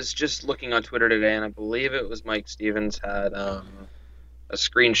 Well, I was just looking on Twitter today, and I believe it was Mike Stevens had a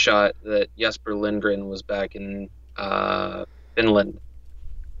screenshot that Jesper Lindgren was back in Finland,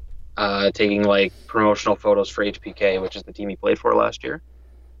 taking like promotional photos for HPK, which is the team he played for last year,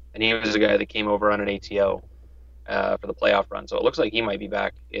 and he was the guy that came over on an ATO for the playoff run. So it looks like he might be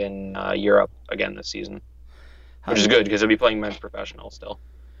back in Europe again this season, which is good because he'll be playing men's professional still.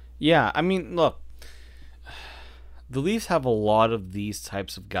 Yeah, I mean, look, the Leafs have a lot of these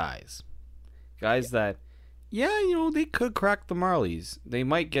types of guys. That, they could crack the Marlies. They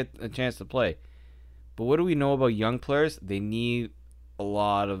might get a chance to play. But what do we know about young players? They need a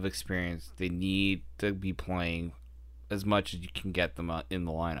lot of experience. They need to be playing as much as you can get them in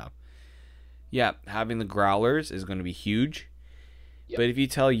the lineup. Yeah, having the Growlers is going to be huge. Yep. But if you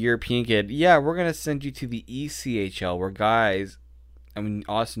tell a European kid, we're going to send you to the ECHL, where guys, I mean,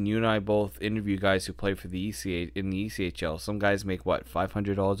 Austin, you and I both interview guys who play for the ECHL. Some guys make, what,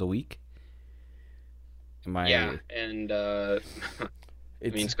 $500 a week? Yeah, and I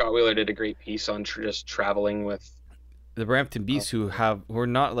mean, Scott Wheeler did a great piece on just traveling with the Brampton Beasts, who are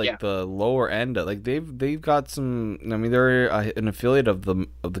not like the lower end. Like they've got some. I mean, they're an affiliate of the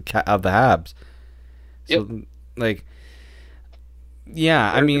Habs. So I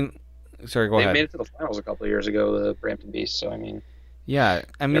mean, sorry, go ahead. They made it to the finals a couple of years ago, the Brampton Beasts. So I mean,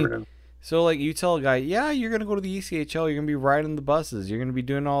 so like you tell a guy, you're gonna go to the ECHL, you're gonna be riding the buses, you're gonna be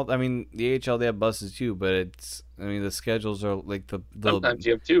doing all. I mean, the AHL they have buses too, but the schedules are like the sometimes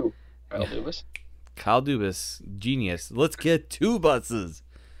you have two. Kyle Dubas, genius. Let's get 2 buses.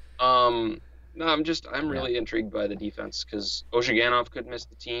 No, I'm really intrigued by the defense because Oshiganov could miss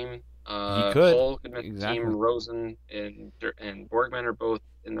the team. He could. Hull could miss the team. Rosen and Borgman are both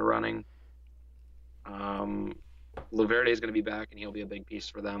in the running. Laverde is going to be back, and he'll be a big piece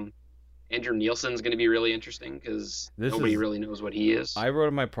for them. Andrew Nielsen's going to be really interesting because nobody really knows what he is. I wrote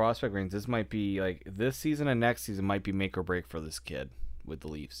in my prospect ranks, this might be like this season and next season might be make or break for this kid with the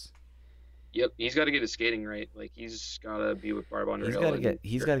Leafs. Yep, he's got to get his skating right. Like he's got to be with Barb Underhill.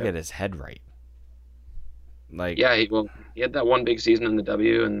 He's got to get his head right. Like he had that one big season in the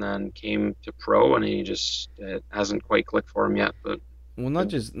W, and then came to pro, and it hasn't quite clicked for him yet. But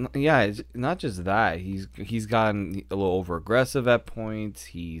it's not just that. He's gotten a little over aggressive at points.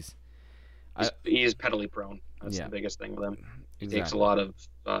 He's penalty prone. That's the biggest thing with him. He takes a lot of.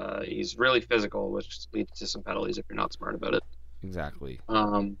 He's really physical, which leads to some penalties if you're not smart about it. Exactly.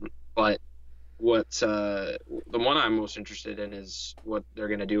 But what the one I'm most interested in is what they're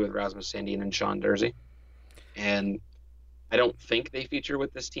going to do with Rasmus Sandin and Sean Durzi. And I don't think they feature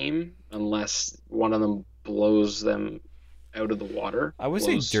with this team unless one of them blows them out of the water. I would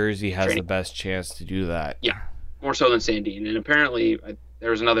say Durzi has the best chance to do that. Yeah, more so than Sandin. And apparently there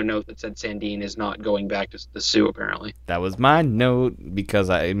was another note that said Sandin is not going back to the Sioux, apparently. That was my note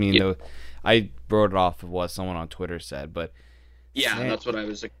because I wrote it off of what someone on Twitter said, but yeah, that's what I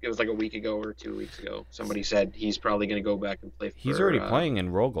was. It was like a week ago or 2 weeks ago. Somebody said he's probably going to go back and play. He's already playing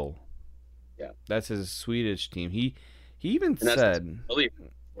in Rogel. Yeah, that's his Swedish team. He even said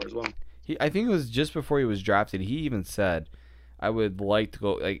as well. I think it was just before he was drafted. He even said, "I would like to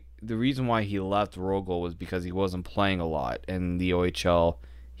go." Like the reason why he left Rogel was because he wasn't playing a lot, and the OHL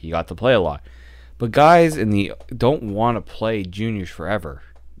he got to play a lot. But guys don't want to play juniors forever.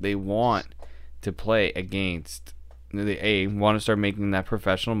 They want to play against. They want to start making that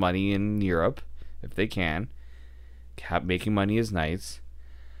professional money in Europe if they can. Making money is nice.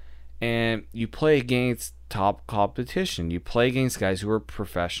 And you play against top competition. You play against guys who are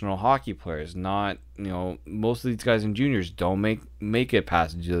professional hockey players. Not, most of these guys in juniors don't make it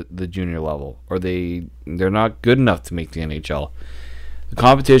past the junior level, or they're not good enough to make the NHL. The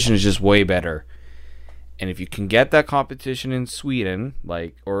competition is just way better. And if you can get that competition in Sweden,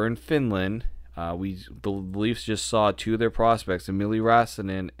 or in Finland. The Leafs just saw 2 of their prospects, Emily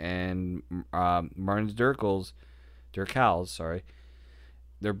Rasanen and Martins Durkals, sorry.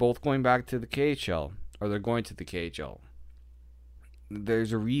 They're both going back to the KHL, or they're going to the KHL.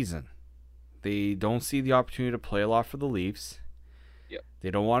 There's a reason. They don't see the opportunity to play a lot for the Leafs. Yep. They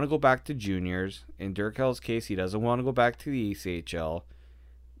don't want to go back to juniors. In Durkal's case, he doesn't want to go back to the ECHL.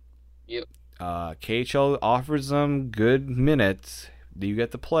 Yep. KHL offers them good minutes. You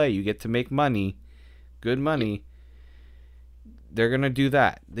get to play. You get to make money. Good money. They're going to do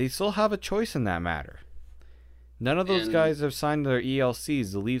that. They still have a choice in that matter. None of those guys have signed their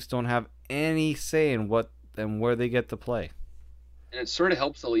ELCs. The Leafs don't have any say in what and where they get to play. And it sort of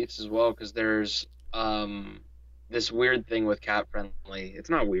helps the Leafs as well because there's this weird thing with cap friendly. It's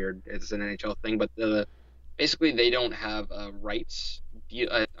not weird. It's an NHL thing, but basically they don't have rights.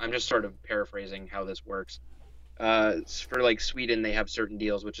 I'm just sort of paraphrasing how this works. For like Sweden, they have certain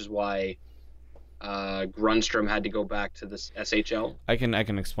deals, which is why Grundstrom had to go back to this SHL. I can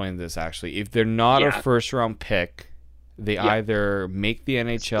explain this actually. If they're not a first round pick, they either make the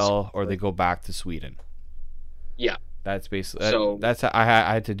NHL or they go back to Sweden. Yeah. That's basically I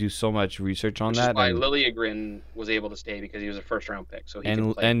had to do so much research on that. Which is why Liljegren was able to stay because he was a first round pick, so he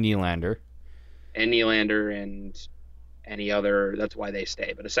can play. And Nylander and any other. That's why they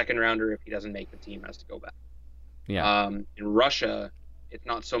stay. But a second rounder, if he doesn't make the team, has to go back. Yeah. In Russia, it's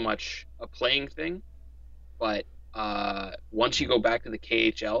not so much a playing thing, but once you go back to the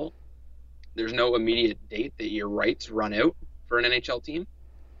KHL, there's no immediate date that your rights run out for an NHL team.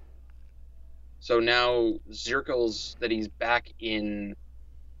 So now Zirkel's that he's back in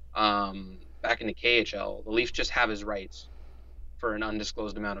the KHL, the Leafs just have his rights for an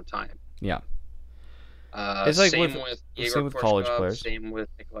undisclosed amount of time. Yeah. It's like same with Igor college players. Same with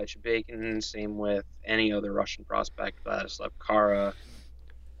Nikolai Shabakin, same with any other Russian prospect, Vladislav Kara,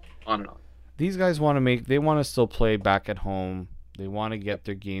 on and on. These guys want to still play back at home. They want to get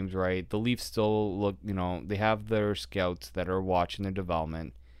their games right. The Leafs still look, they have their scouts that are watching their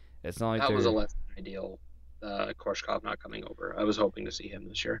development. It's not like that was a less than ideal Korshkov not coming over. I was hoping to see him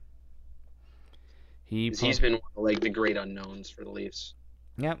this year. He's been one of the great unknowns for the Leafs.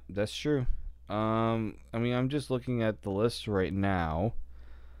 Yeah, that's true. I'm just looking at the list right now.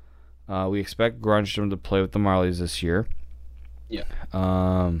 We expect Grundstrom to play with the Marlies this year. Yeah.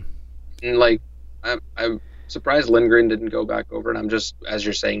 And I'm surprised Lindgren didn't go back over. And I'm just, as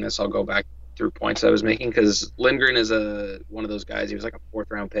you're saying this, I'll go back through points I was making because Lindgren is one of those guys. He was like a 4th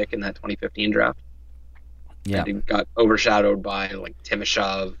round pick in that 2015 draft. Yeah. And he got overshadowed by like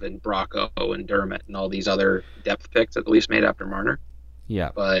Timashov and Bracco and Dermott and all these other depth picks that the Leafs made after Marner.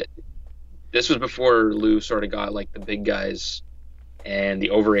 Yeah. But this was before Lou sort of got like the big guys and the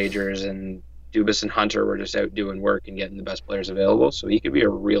overagers, and Dubas and Hunter were just out doing work and getting the best players available. So he could be a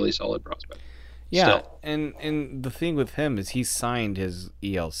really solid prospect. Yeah, still. And the thing with him is he signed his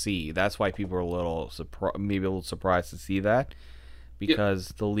ELC. That's why people are maybe a little surprised to see that, because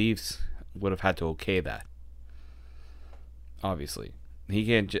the Leafs would have had to okay that. Obviously, he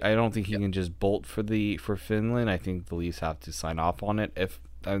can't. I don't think he can just bolt for Finland. I think the Leafs have to sign off on it.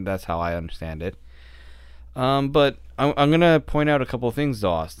 That's how I understand it. But I'm gonna point out a couple of things to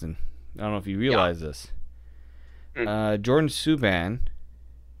Austin. I don't know if you realize this. Jordan Subban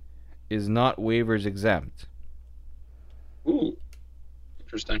is not waivers exempt. Ooh,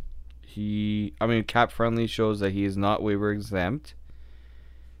 interesting. Cap friendly shows that he is not waiver exempt.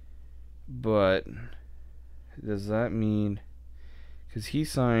 But does that mean? Because he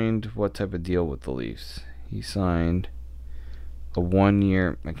signed what type of deal with the Leafs? He signed a 1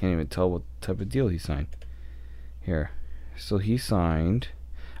 year. I can't even tell what type of deal he signed. Here, so he signed.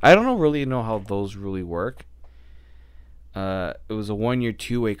 I don't really know how those really work. It was a 1 year,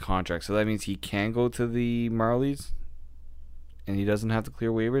 2-way contract, so that means he can go to the Marlies, and he doesn't have to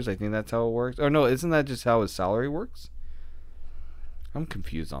clear waivers. I think that's how it works. Or no, isn't that just how his salary works? I'm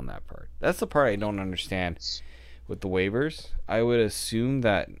confused on that part. That's the part I don't understand with the waivers. I would assume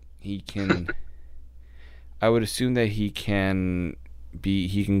that he can. I would assume that he can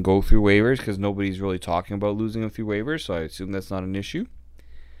go through waivers because nobody's really talking about losing him through waivers. So I assume that's not an issue.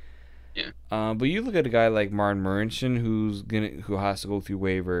 Yeah. But you look at a guy like Martin Marincin who has to go through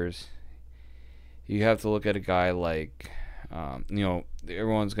waivers. You have to look at a guy like,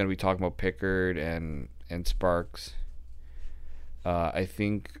 everyone's going to be talking about Pickard and Sparks. I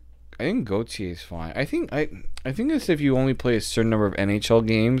think Gauthier is fine. I think it's if you only play a certain number of NHL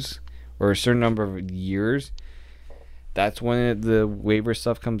games or a certain number of years, that's when the waiver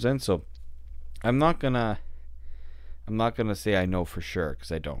stuff comes in. So I'm not gonna say I know for sure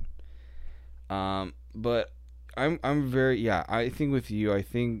because I don't. But I'm very I think with you I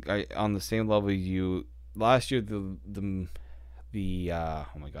think I on the same level as you. Last year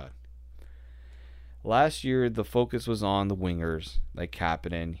Last year the focus was on the wingers like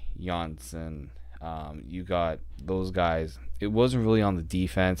Kapanen, Janssen. You got those guys. It wasn't really on the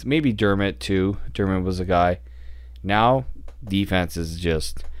defense. Maybe Dermott too. Dermott was a guy. Now defense is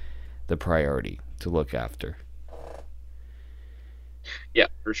just the priority to look after. Yeah,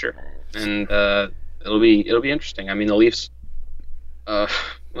 for sure. And it'll be interesting. I mean, the Leafs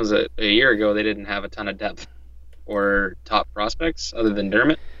was it a year ago they didn't have a ton of depth or top prospects other than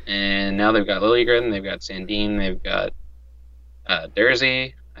Dermott, and now they've got Liljegren, they've got Sandin, they've got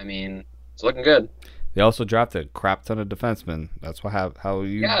Dersey. I mean, it's looking good. They also drafted a crap ton of defensemen. That's how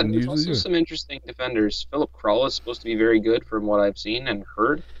you Yeah, and there's usually also do. some interesting defenders. Philip Krull is supposed to be very good from what I've seen and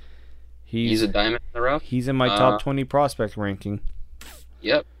heard. He's He's a diamond in the rough. he's in my top 20 prospect ranking.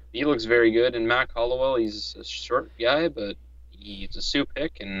 Yep, he looks very good. And Matt Hollowell, he's a short guy, but he's a Sioux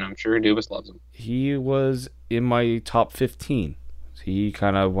pick, and I'm sure Dubas loves him. He was in my top 15. He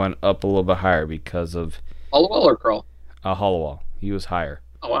kind of went up a little bit higher because of Hollowell or Krull? Hollowell. He was higher.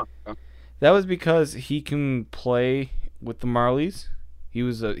 Oh, wow. Okay. That was because he can play with the Marlies.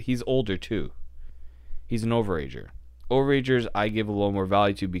 He's older too. He's an overager. Overagers I give a little more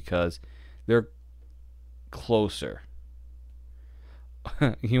value to because they're closer.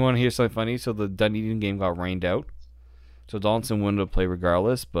 You want to hear something funny? So the Dunedin game got rained out. So Donaldson wouldn't have played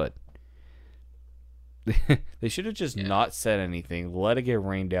regardless, but they should have just not said anything. Let it get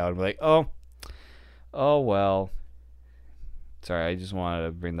rained out and be like, oh well. Sorry, I just wanted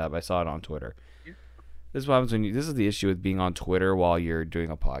to bring that up. I saw it on Twitter. This is what happens this is the issue with being on Twitter while you're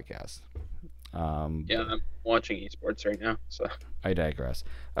doing a podcast. Yeah, I'm watching esports right now, so I digress.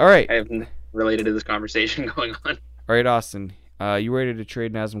 All right. I haven't related to this conversation going on. All right, Austin. You ready to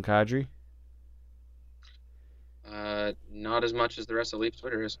trade Nazem Kadri? Not as much as the rest of Leafs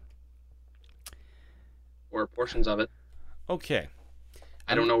Twitter is, or portions of it. Okay.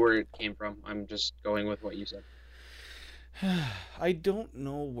 I don't know where it came from. I'm just going with what you said. I don't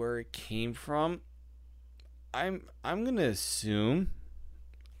know where it came from. I'm gonna assume,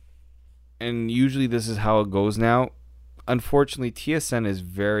 and usually this is how it goes now. Unfortunately, TSN is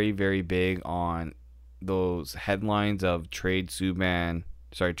very, very big on those headlines of trade Subban,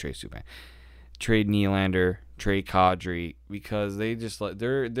 trade Nylander, trade Kadri, because they just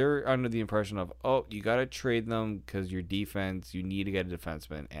they're under the impression of, oh, you gotta trade them because your defense, you need to get a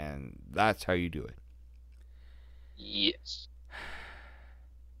defenseman, and that's how you do it. Yes.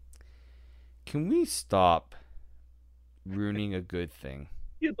 Can we stop ruining a good thing?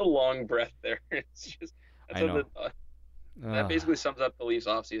 You had the long breath there. It's just I know. That basically sums up the Leafs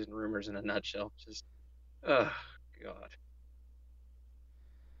offseason rumors in a nutshell. Just, oh God.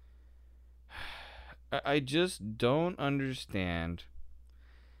 I just don't understand.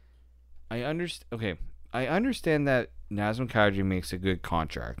 Okay, I understand that Nazem Kadri makes a good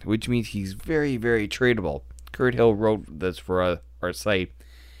contract, which means he's very, very tradable. Kurt Hill wrote this for our site,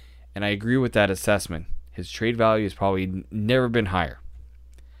 and I agree with that assessment. His trade value has probably never been higher.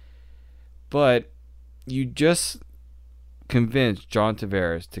 But you just convinced John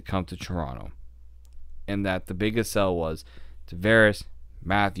Tavares to come to Toronto, and that the biggest sell was Tavares,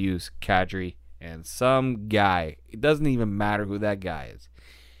 Matthews, Kadri, and some guy. It doesn't even matter who that guy is.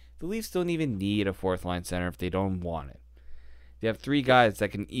 The Leafs don't even need a fourth line center if they don't want it. They have three guys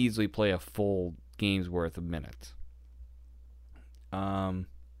that can easily play a full game's worth of minutes.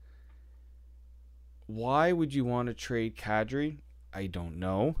 Why would you want to trade Kadri? I don't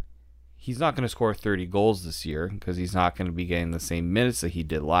know. He's not going to score 30 goals this year because he's not going to be getting the same minutes that he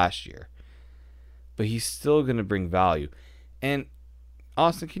did last year. But he's still going to bring value. And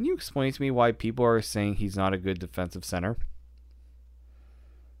Austin, can you explain to me why people are saying he's not a good defensive center?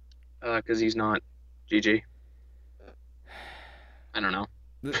 Because he's not GG. I don't know.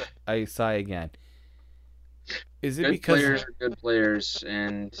 I sigh again. Is it good because players are good players,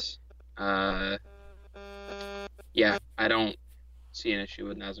 and yeah, I don't see an issue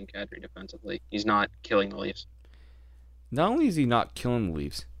with Nazem Kadri defensively. He's not killing the Leafs. Not only is he not killing the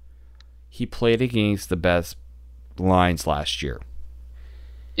Leafs, he played against the best lines last year.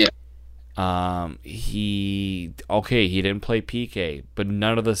 Yeah. He didn't play PK, but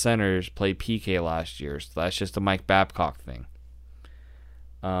none of the centers played PK last year, so that's just a Mike Babcock thing.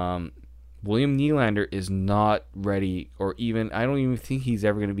 William Nylander is not ready, or even, I don't even think he's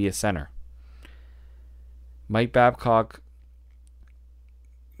ever going to be a center. Mike Babcock,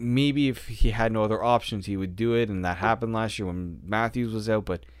 maybe if he had no other options, he would do it, and that happened last year when Matthews was out,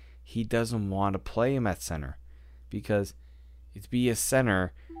 but he doesn't want to play him at center, because to be a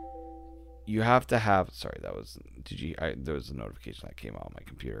center, you have to have, there was a notification that came out on my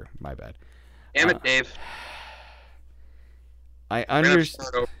computer, my bad. Damn it, Dave. I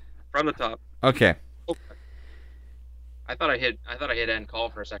understand. From the top. Okay. I thought I hit end call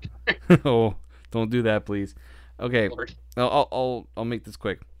for a second. Oh, don't do that, please. Okay. Lord. I'll make this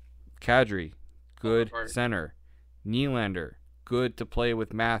quick. Kadri, good center. Nylander, good to play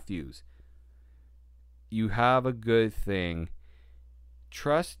with Matthews. You have a good thing.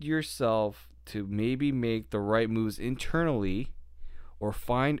 Trust yourself to maybe make the right moves internally, or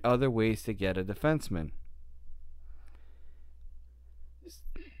find other ways to get a defenseman.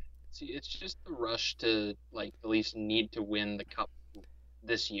 See, it's just the rush to, like, the Leafs need to win the cup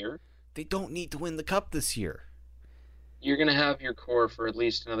this year. They don't need to win the cup this year. You're going to have your core for at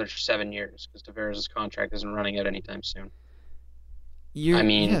least another 7 years because Tavares' contract isn't running out anytime soon.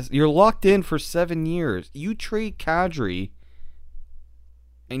 You're locked in for 7 years. You trade Kadri,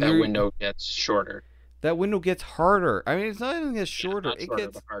 and that window gets shorter. That window gets harder. I mean, it's not even gets shorter. Not shorter,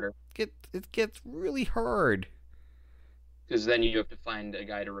 but harder. It gets really hard. Because then you have to find a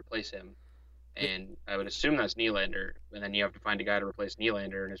guy to replace him. And I would assume that's Nylander. And then you have to find a guy to replace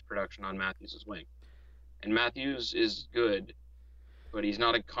Nylander in his production on Matthews' wing. And Matthews is good, but he's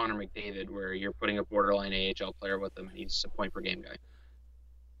not a Connor McDavid where you're putting a borderline AHL player with him and he's a point-per-game guy.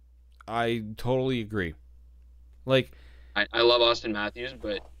 I totally agree. Like, I love Austin Matthews,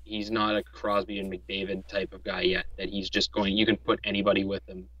 but he's not a Crosby and McDavid type of guy yet. That he's just going, you can put anybody with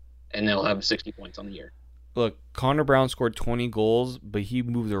him, and they'll have 60 points on the year. Look, Connor Brown scored 20 goals, but he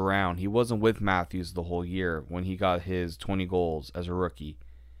moved around. He wasn't with Matthews the whole year when he got his 20 goals as a rookie.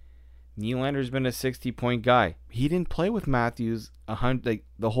 Nylander's been a 60-point guy. He didn't play with Matthews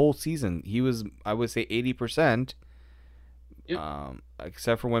the whole season. He was, I would say, 80%. Yep.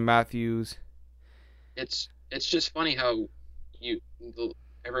 Except for when Matthews. It's just funny how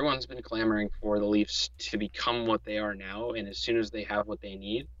everyone's been clamoring for the Leafs to become what they are now, and as soon as they have what they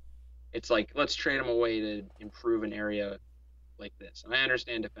need, it's like, let's trade them away to improve an area like this. And I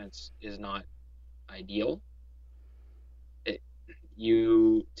understand defense is not ideal.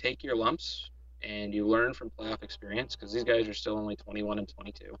 You take your lumps and you learn from playoff experience, because these guys are still only 21 and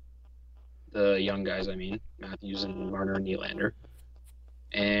 22. The young guys, I mean, Matthews and Marner and Nylander.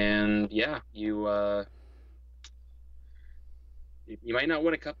 And yeah, you might not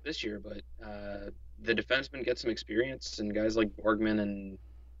win a cup this year, but the defensemen get some experience, and guys like Borgman and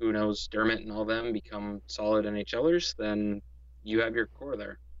who knows, Dermott and all them become solid NHLers, then you have your core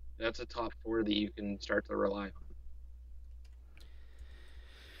there. That's a top four that you can start to rely on.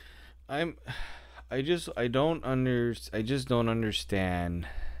 I just don't understand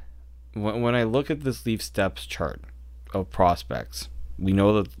when I look at this Leaf steps chart of prospects. We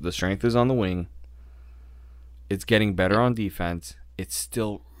know that the strength is on the wing. It's getting better on defense. It's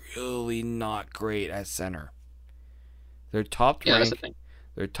still really not great at center. Their top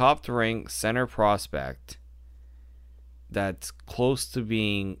rank center prospect that's close to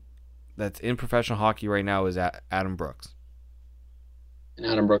being, that's in professional hockey right now, is Adam Brooks. And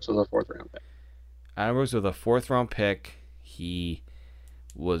Adam Brooks was a fourth-round pick. Adam Brooks was a fourth-round pick. He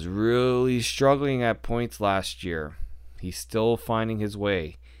was really struggling at points last year. He's still finding his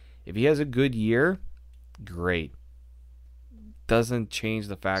way. If he has a good year, great. Doesn't change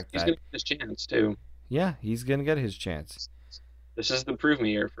the fact he's that going to get his chance too. Yeah, he's going to get his chance. This is the prove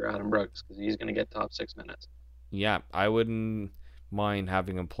me year for Adam Brooks, because he's going to get top 6 minutes. Yeah, I wouldn't mind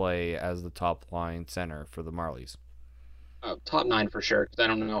having him play as the top line center for the Marlies. Top 9 for sure, because I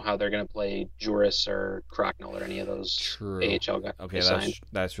don't know how they're going to play Juris or Cracknell or any of those AHL guys. Okay,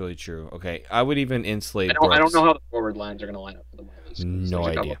 that's really true. Okay, I would even insulate I don't know how the forward lines are going to line up for the Marlies. No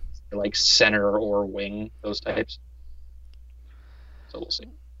idea. Like center or wing, those types. So we'll see.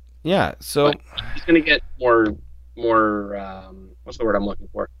 Yeah, so but he's going to get more what's the word I'm looking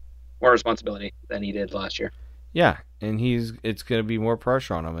for? More responsibility than he did last year. Yeah, and it's going to be more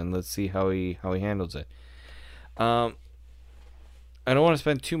pressure on him, and let's see how he handles it. I don't want to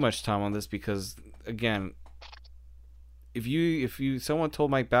spend too much time on this because, again, if someone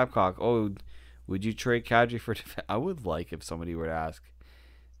told Mike Babcock, "Oh, would you trade Kadri for?" I would like if somebody were to ask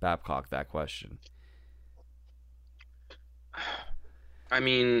Babcock that question. I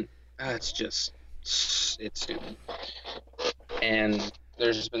mean, it's stupid. And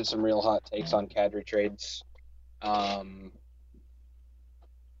there's just been some real hot takes on Kadri trades. I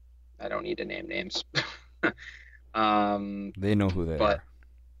don't need to name names. They know who they are.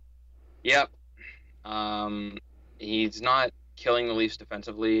 Yep. He's not killing the Leafs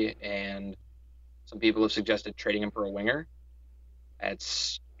defensively, and some people have suggested trading him for a winger.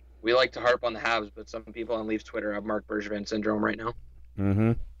 We like to harp on the Habs, but some people on Leafs Twitter have Mark Bergevin syndrome right now.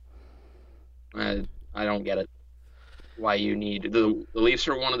 Mm-hmm. I don't get it. Why you need the Leafs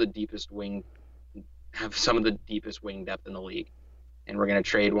are one of the deepest wing, have some of the deepest wing depth in the league, and we're going to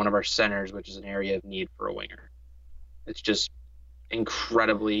trade one of our centers, which is an area of need, for a winger. It's just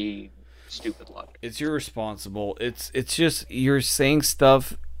incredibly stupid logic. It's irresponsible. It's just you're saying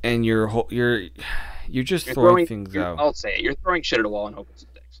stuff and you're just throwing things out. I'll say it. You're throwing shit at a wall and hoping it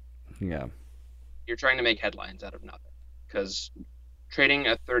sticks. Yeah. You're trying to make headlines out of nothing, because trading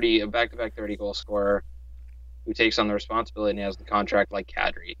a back-to-back 30-goal scorer who takes on the responsibility and has the contract like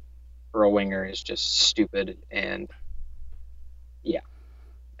Kadri for a winger is just stupid, and yeah,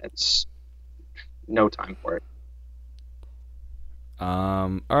 it's no time for it.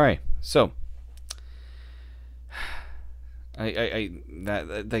 All right. So,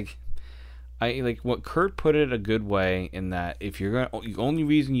 like what Kurt put it a good way in that if you're gonna, the only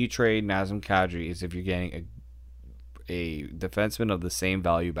reason you trade Nazem Kadri is if you're getting a defenseman of the same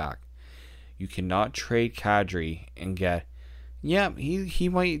value back. You cannot trade Kadri and get, yeah, he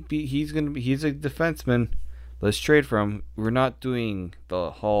might be, he's a defenseman. Let's trade for him. We're not doing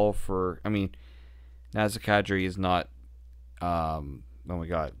the haul for. I mean, Nazem Kadri is not. Oh my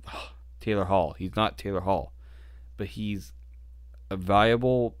God, Taylor Hall. He's not Taylor Hall, but he's a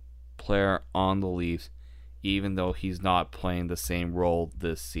valuable player on the Leafs, even though he's not playing the same role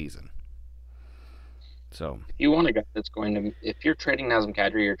this season. So if you want a guy that's going to, if you're trading Nazem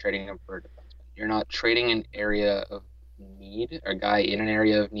Kadri, you're trading him for a defenseman. You're not trading an area of need, a guy in an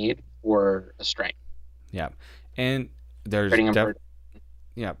area of need for a strength. Yeah, and there's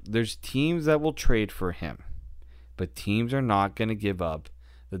there's teams that will trade for him, but teams are not going to give up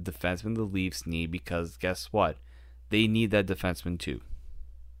the defenseman the Leafs need because guess what? They need that defenseman too.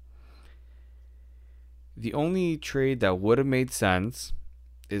 The only trade that would have made sense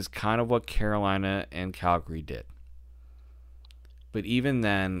is kind of what Carolina and Calgary did. But even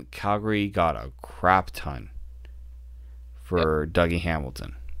then, Calgary got a crap ton for Dougie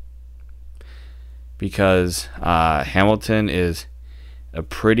Hamilton. Because Hamilton is a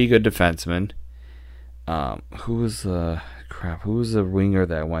pretty good defenseman. Who was the winger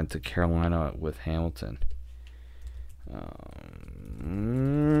that went to Carolina with Hamilton?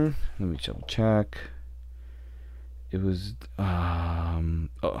 Let me double check. It was Michael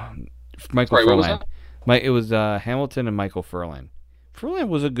Furlan. It was Hamilton and Michael Furlan. Furlan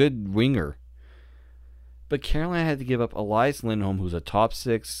was a good winger, but Carolina had to give up Elias Lindholm, who's a top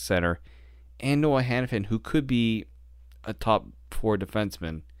 6 center, and Noah Hanifin, who could be a top 4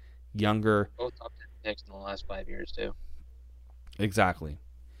 defenseman, younger. Both top 10 picks in the last 5 years too. Exactly.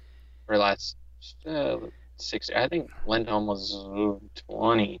 Or last 6. I think Lindholm was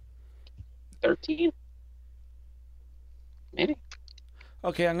 2013. Maybe.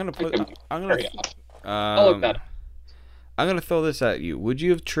 Okay, I'll look that up. I'm gonna throw this at you. Would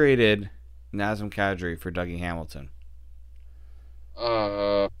you have traded Nazem Kadri for Dougie Hamilton?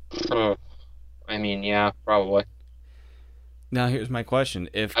 I mean, yeah, probably. Now here's my question: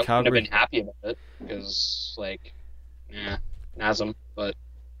 if I Calgary wouldn't have been happy about it because, Nazem, but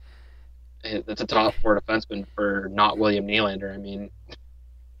it's a top 4 defenseman for not William Nylander. I mean,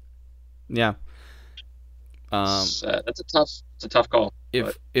 yeah. That's a tough call.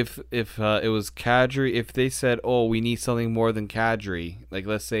 If it was Kadri, if they said, "Oh, we need something more than Kadri," like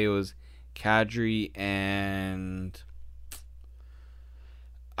let's say it was Kadri and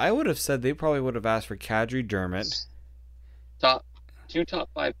I would have said they probably would have asked for Kadri, Dermott. Top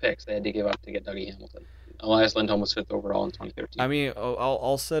 5 picks they had to give up to get Dougie Hamilton. Elias Lindholm was 5th overall in 2013. I mean,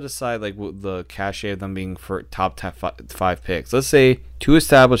 I'll set aside like the cachet of them being for top 5 picks. Let's say 2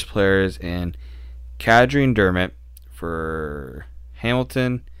 established players in Kadri and Dermott for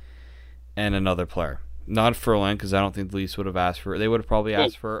Hamilton and another player. Not Furlan, because I don't think the Leafs would have asked for. They would have probably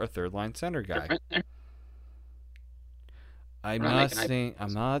asked for a third-line center guy. I'm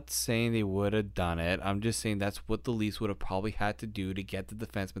not saying they would have done it. I'm just saying that's what the Leafs would have probably had to do to get the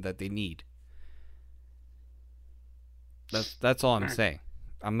defenseman that they need. That's all I'm saying.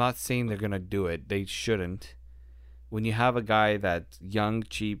 I'm not saying they're gonna do it. They shouldn't. When you have a guy that's young,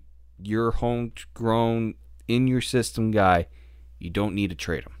 cheap, your homegrown, in your system guy, you don't need to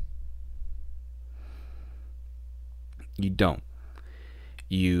trade him. You don't.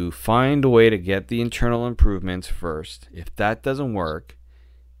 You find a way to get the internal improvements first. If that doesn't work,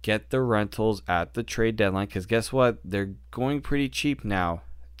 get the rentals at the trade deadline, because guess what? They're going pretty cheap now.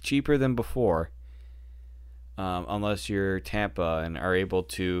 Cheaper than before. Unless you're Tampa and are able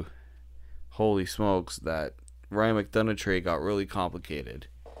to... Holy smokes, that Ryan McDonough trade got really complicated.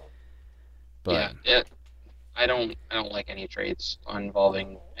 But I don't like any trades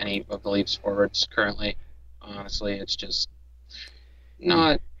involving any of the Leafs forwards currently. Honestly, it's just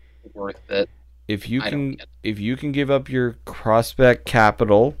not worth it. If you can give up your prospect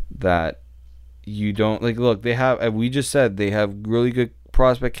capital that you don't like, look, they have. We just said they have really good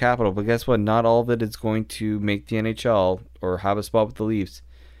prospect capital, but guess what? Not all of it is going to make the NHL or have a spot with the Leafs.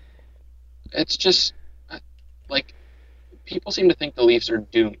 It's just like people seem to think the Leafs are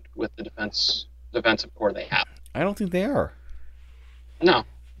doomed with the defensive core they have. I don't think they are. No.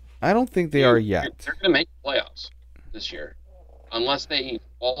 I don't think they are yet. They're going to make playoffs this year. Unless they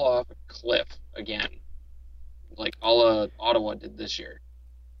fall off a cliff again. Like Ottawa did this year.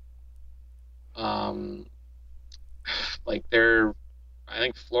 I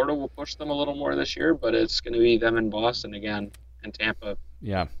think Florida will push them a little more this year, but it's going to be them and Boston again and Tampa.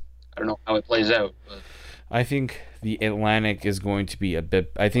 Yeah. I don't know how it plays out, but I think the Atlantic is going to be a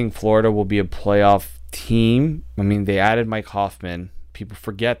bit. I think Florida will be a playoff team. I mean, they added Mike Hoffman. People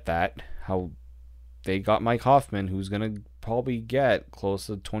forget that how they got Mike Hoffman, who's going to probably get close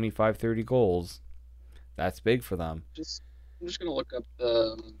to 25, 30 goals. That's big for them. I'm just gonna look up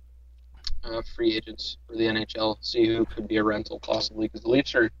the free agents for the NHL, see who could be a rental possibly, because the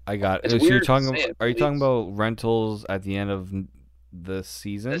Leafs are. I got. It's So you're weird to talking. say it, Are the you talking Leafs about rentals at the end of the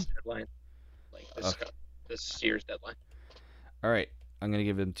season? this deadline, like Okay. this year's deadline. All right. I'm gonna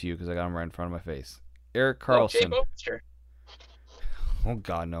give them to you because I got them right in front of my face. Eric Oh, Jay Carlson. Boucher. Oh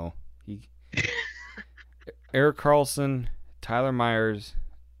God, no. Eric Carlson, Tyler Myers,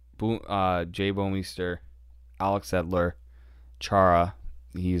 Jay Bomeister, Alex Edler, Chara.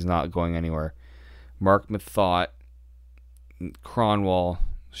 He's not going anywhere. Mark Mathot, Cronwall,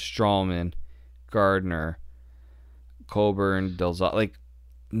 Strawman, Gardner, Coburn, Delzot. Like,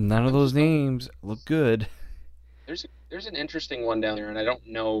 none of those names look good. There's an interesting one down there, and I don't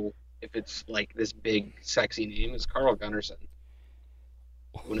know if it's like this big sexy name. It's Carl Gunnarsson.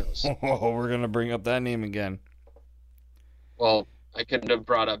 Who knows? Oh, we're gonna bring up that name again. Well, I couldn't have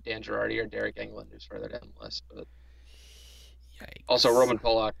brought up Dan Girardi or Derek Engelland, who's further down the list, but Yikes. also Roman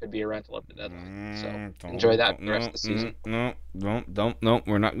Polak could be a rental at the deadline. So enjoy that for the rest of the season. No, we're not going. No,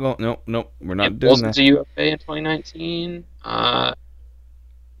 we're not It doing wasn't that. a UFA in 2019.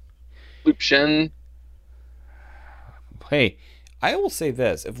 Luke Shen. Hey, I will say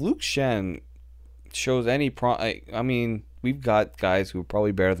this: if Luke Shen shows any I mean, we've got guys who are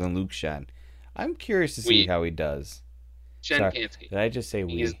probably better than Luke Shen. I'm curious to see how he does. Shen Sorry, can't skate. did I just say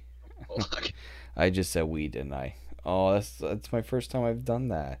we? I just said we, didn't I? Oh, that's my first time I've done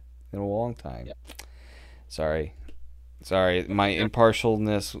that in a long time. Yep. Sorry, my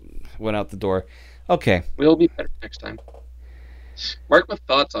impartialness went out the door. Okay. We'll be better next time. Mark with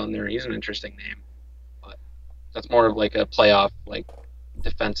thoughts on there. He's an interesting name, but that's more of like a playoff, like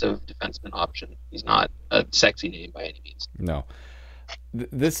defenseman option. He's not a sexy name by any means. No.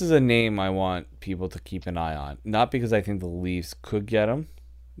 This is a name I want people to keep an eye on. Not because I think the Leafs could get him,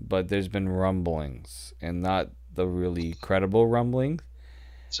 but there's been rumblings, and not the really credible rumblings.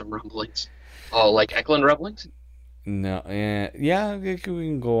 Some rumblings. Oh, like Eklund rumblings? No, yeah, we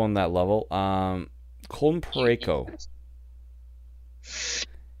can go on that level. Colton Parayko.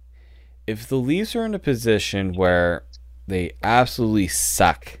 If the Leafs are in a position where they absolutely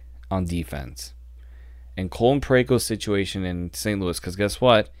suck on defense, and Colton Parayko's situation in St. Louis, because guess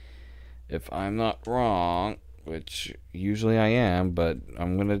what? If I'm not wrong, which usually I am, but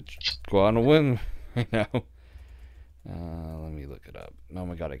I'm going to go on a win right now. Let me look it up. Oh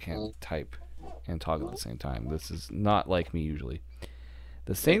my God, I can't type and talk at the same time. This is not like me usually.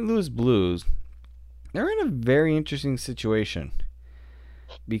 The St. Louis Blues, they're in a very interesting situation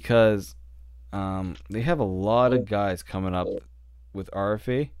because they have a lot of guys coming up with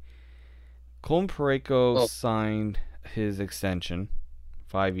RFA. Colton Parayko signed his extension,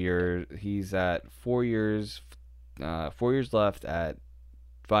 5 years. He's at 4 years, 4 years left at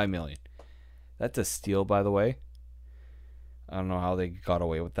 $5 million. That's a steal, by the way. I don't know how they got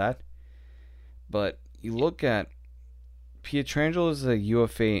away with that. But you look at Pietrangelo is a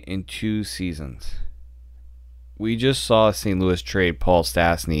UFA in 2 seasons. We just saw St. Louis trade Paul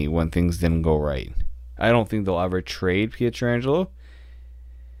Stastny when things didn't go right. I don't think they'll ever trade Pietrangelo.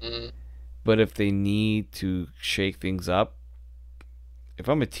 But if they need to shake things up, if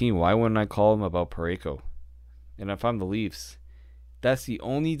I'm a team, why wouldn't I call them about Parayko? And if I'm the Leafs, that's the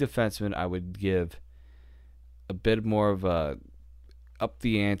only defenseman I would give a bit more of a up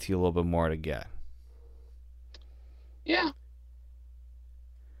the ante a little bit more to get. Yeah.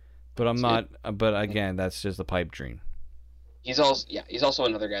 But I'm not. But again, that's just a pipe dream. He's also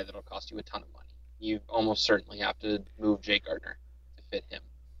another guy that'll cost you a ton of money. You almost certainly have to move Jake Gardner to fit him.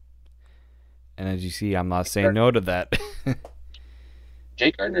 And as you see, I'm not saying no to that.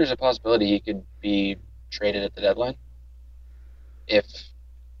 Jake Gardner is a possibility. He could be traded at the deadline. If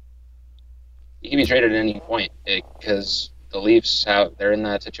he can be traded at any point, because the Leafs they're in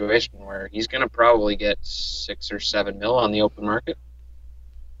that situation where he's going to probably get 6 or 7 mil on the open market.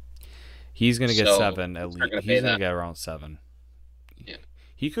 He's going to get 7 at least. He's going to get around 7. Yeah.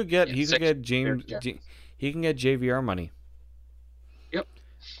 He could get James. He can get JVR money. Yep.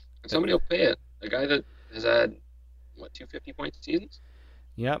 And somebody will pay it. A guy that has had 250 point seasons.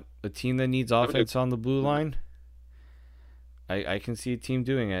 Yep. A team that needs offense on the blue line. I can see a team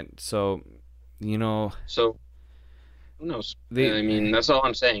doing it. So, So, who knows? I mean, that's all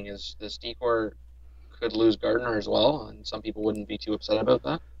I'm saying is this decor could lose Gardner as well, and some people wouldn't be too upset about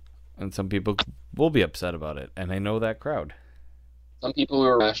that. And some people will be upset about it, and I know that crowd. some people who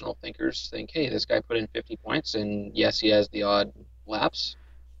are rational thinkers think, hey, this guy put in 50 points, and yes, he has the odd lapse.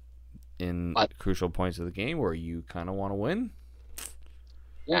 In crucial points of the game where you kind of want to win.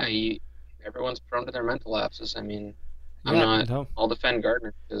 Yeah, everyone's prone to their mental lapses. I mean, I'll defend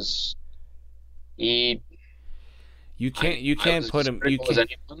Gardner because he. You can't put him. You can't. As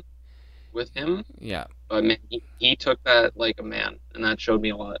anyone with him. Yeah. But man, he took that like a man, and that showed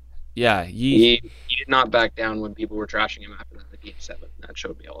me a lot. Yeah, he did not back down when people were trashing him after that game 7. That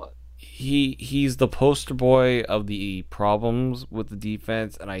showed me a lot. He's the poster boy of the problems with the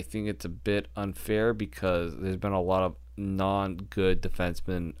defense, and I think it's a bit unfair because there's been a lot of non-good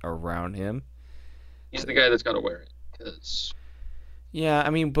defensemen around him. He's the guy that's got to wear it. Cause... Yeah, I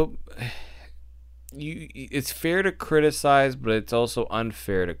mean, but it's fair to criticize, but it's also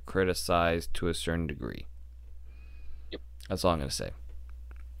unfair to criticize to a certain degree. Yep. That's all I'm going to say.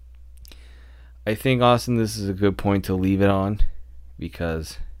 I think, Austin, this is a good point to leave it on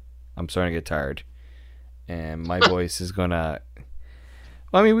because I'm starting to get tired. And my voice is going to...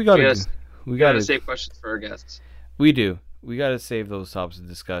 Well, I mean, we got to save questions for our guests. We do. We got to save those topics of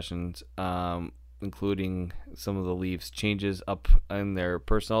discussions, including some of the Leafs changes up in their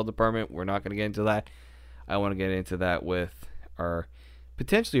personnel department. We're not going to get into that. I want to get into that with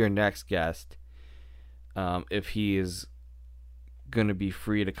potentially our next guest. If he is going to be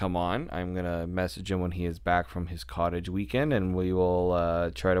free to come on, I'm going to message him when he is back from his cottage weekend, and we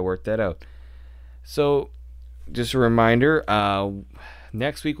will try to work that out. So, just a reminder,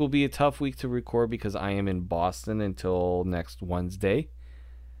 next week will be a tough week to record because I am in Boston until next Wednesday.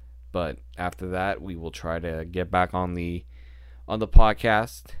 But after that, we will try to get back on the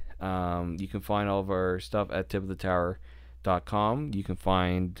podcast. You can find all of our stuff at tipofthetower.com. You can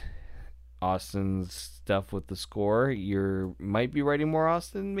find Austin's stuff with the score. You might be writing more,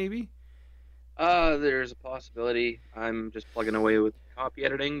 Austin, maybe? There's a possibility. I'm just plugging away with copy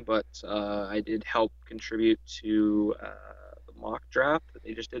editing, but I did help contribute to the mock draft that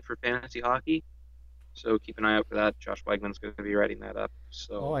they just did for fantasy hockey. So keep an eye out for that. Josh Wegman's going to be writing that up.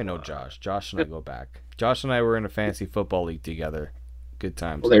 So I know Josh. Josh and I go back. Josh and I were in a fantasy football league together. Good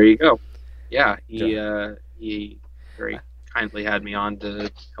times. Well, there you go. Yeah, he very kindly had me on to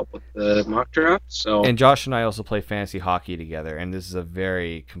help with the mock draft. So and Josh and I also play fantasy hockey together, and this is a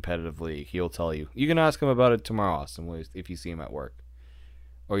very competitive league. He'll tell you. You can ask him about it tomorrow, Austin, if you see him at work,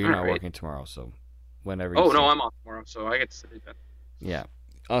 or you're not working tomorrow. So whenever. Oh no, I'm off tomorrow, so I get to sleep. Yeah,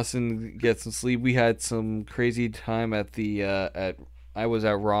 Austin gets some sleep. We had some crazy time at the I was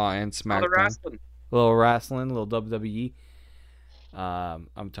at Raw and SmackDown. Little wrestling, little WWE.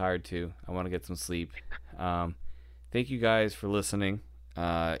 I'm tired too. I want to get some sleep. Thank you guys for listening.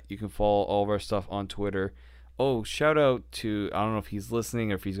 You can follow all of our stuff on Twitter. Oh, shout out to, I don't know if he's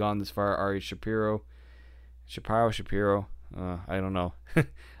listening or if he's gone this far, Ari Shapiro. Shapiro. I don't know.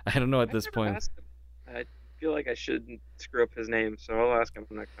 I don't know at this point. I feel like I shouldn't screw up his name, so I'll ask him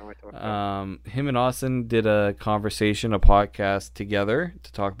next time I talk to him. Him and Austin did a podcast together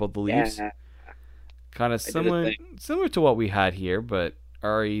to talk about the Leafs. Yeah. Kind of similar to what we had here, but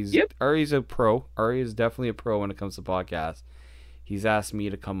Ari's a pro. Ari is definitely a pro when it comes to podcasts. He's asked me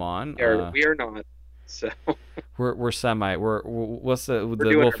to come on. We are not. So we're semi. What's the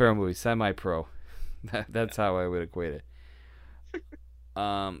Will Ferrell movie? Semi-pro. That's how I would equate it.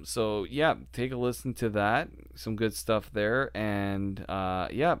 So yeah, take a listen to that. Some good stuff there, and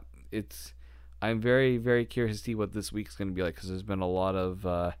yeah, I'm very, very curious to see what this week's going to be like because there's been a lot of.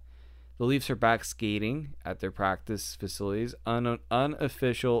 The Leafs are back skating at their practice facilities.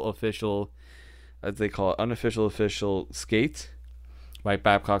 Unofficial, as they call it, unofficial skates. Mike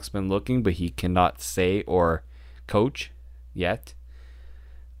Babcock's been looking, but he cannot say or coach yet.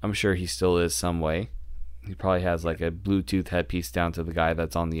 I'm sure he still is some way. He probably has like a Bluetooth headpiece down to the guy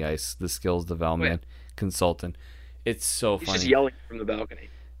that's on the ice, the skills development consultant. It's so funny. He's just yelling from the balcony.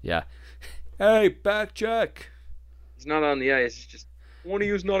 Yeah. Hey, back check. He's not on the ice. It's just, one of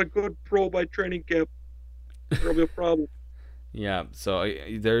you's not a good pro by training camp. There'll be a problem. Yeah, so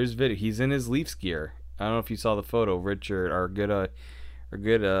there's video. He's in his Leafs gear. I don't know if you saw the photo. Richard, our good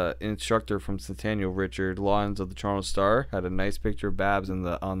instructor from Centennial, Richard Lawrence of the Toronto Star, had a nice picture of Babs on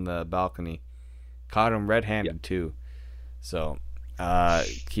the balcony. Caught him red-handed too. So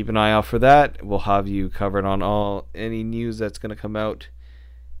keep an eye out for that. We'll have you covered on any news that's going to come out,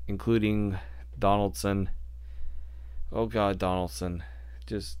 including Donaldson. Oh God, Donaldson.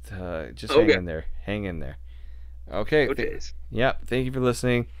 Just hang in there. Hang in there. Okay. Yeah. Thank you for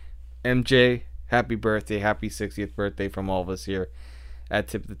listening. MJ, happy birthday. Happy 60th birthday from all of us here at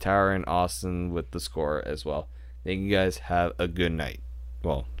Tip of the Tower in Austin with the score as well. Thank you guys. Have a good night.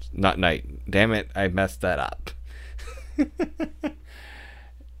 Well, not night. Damn it. I messed that up.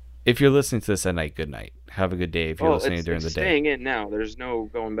 If you're listening to this at night, good night. Have a good day if you're listening during the it's day. staying in now. There's no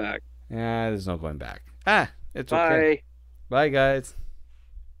going back. Yeah, there's no going back. It's Bye. okay. Bye, guys.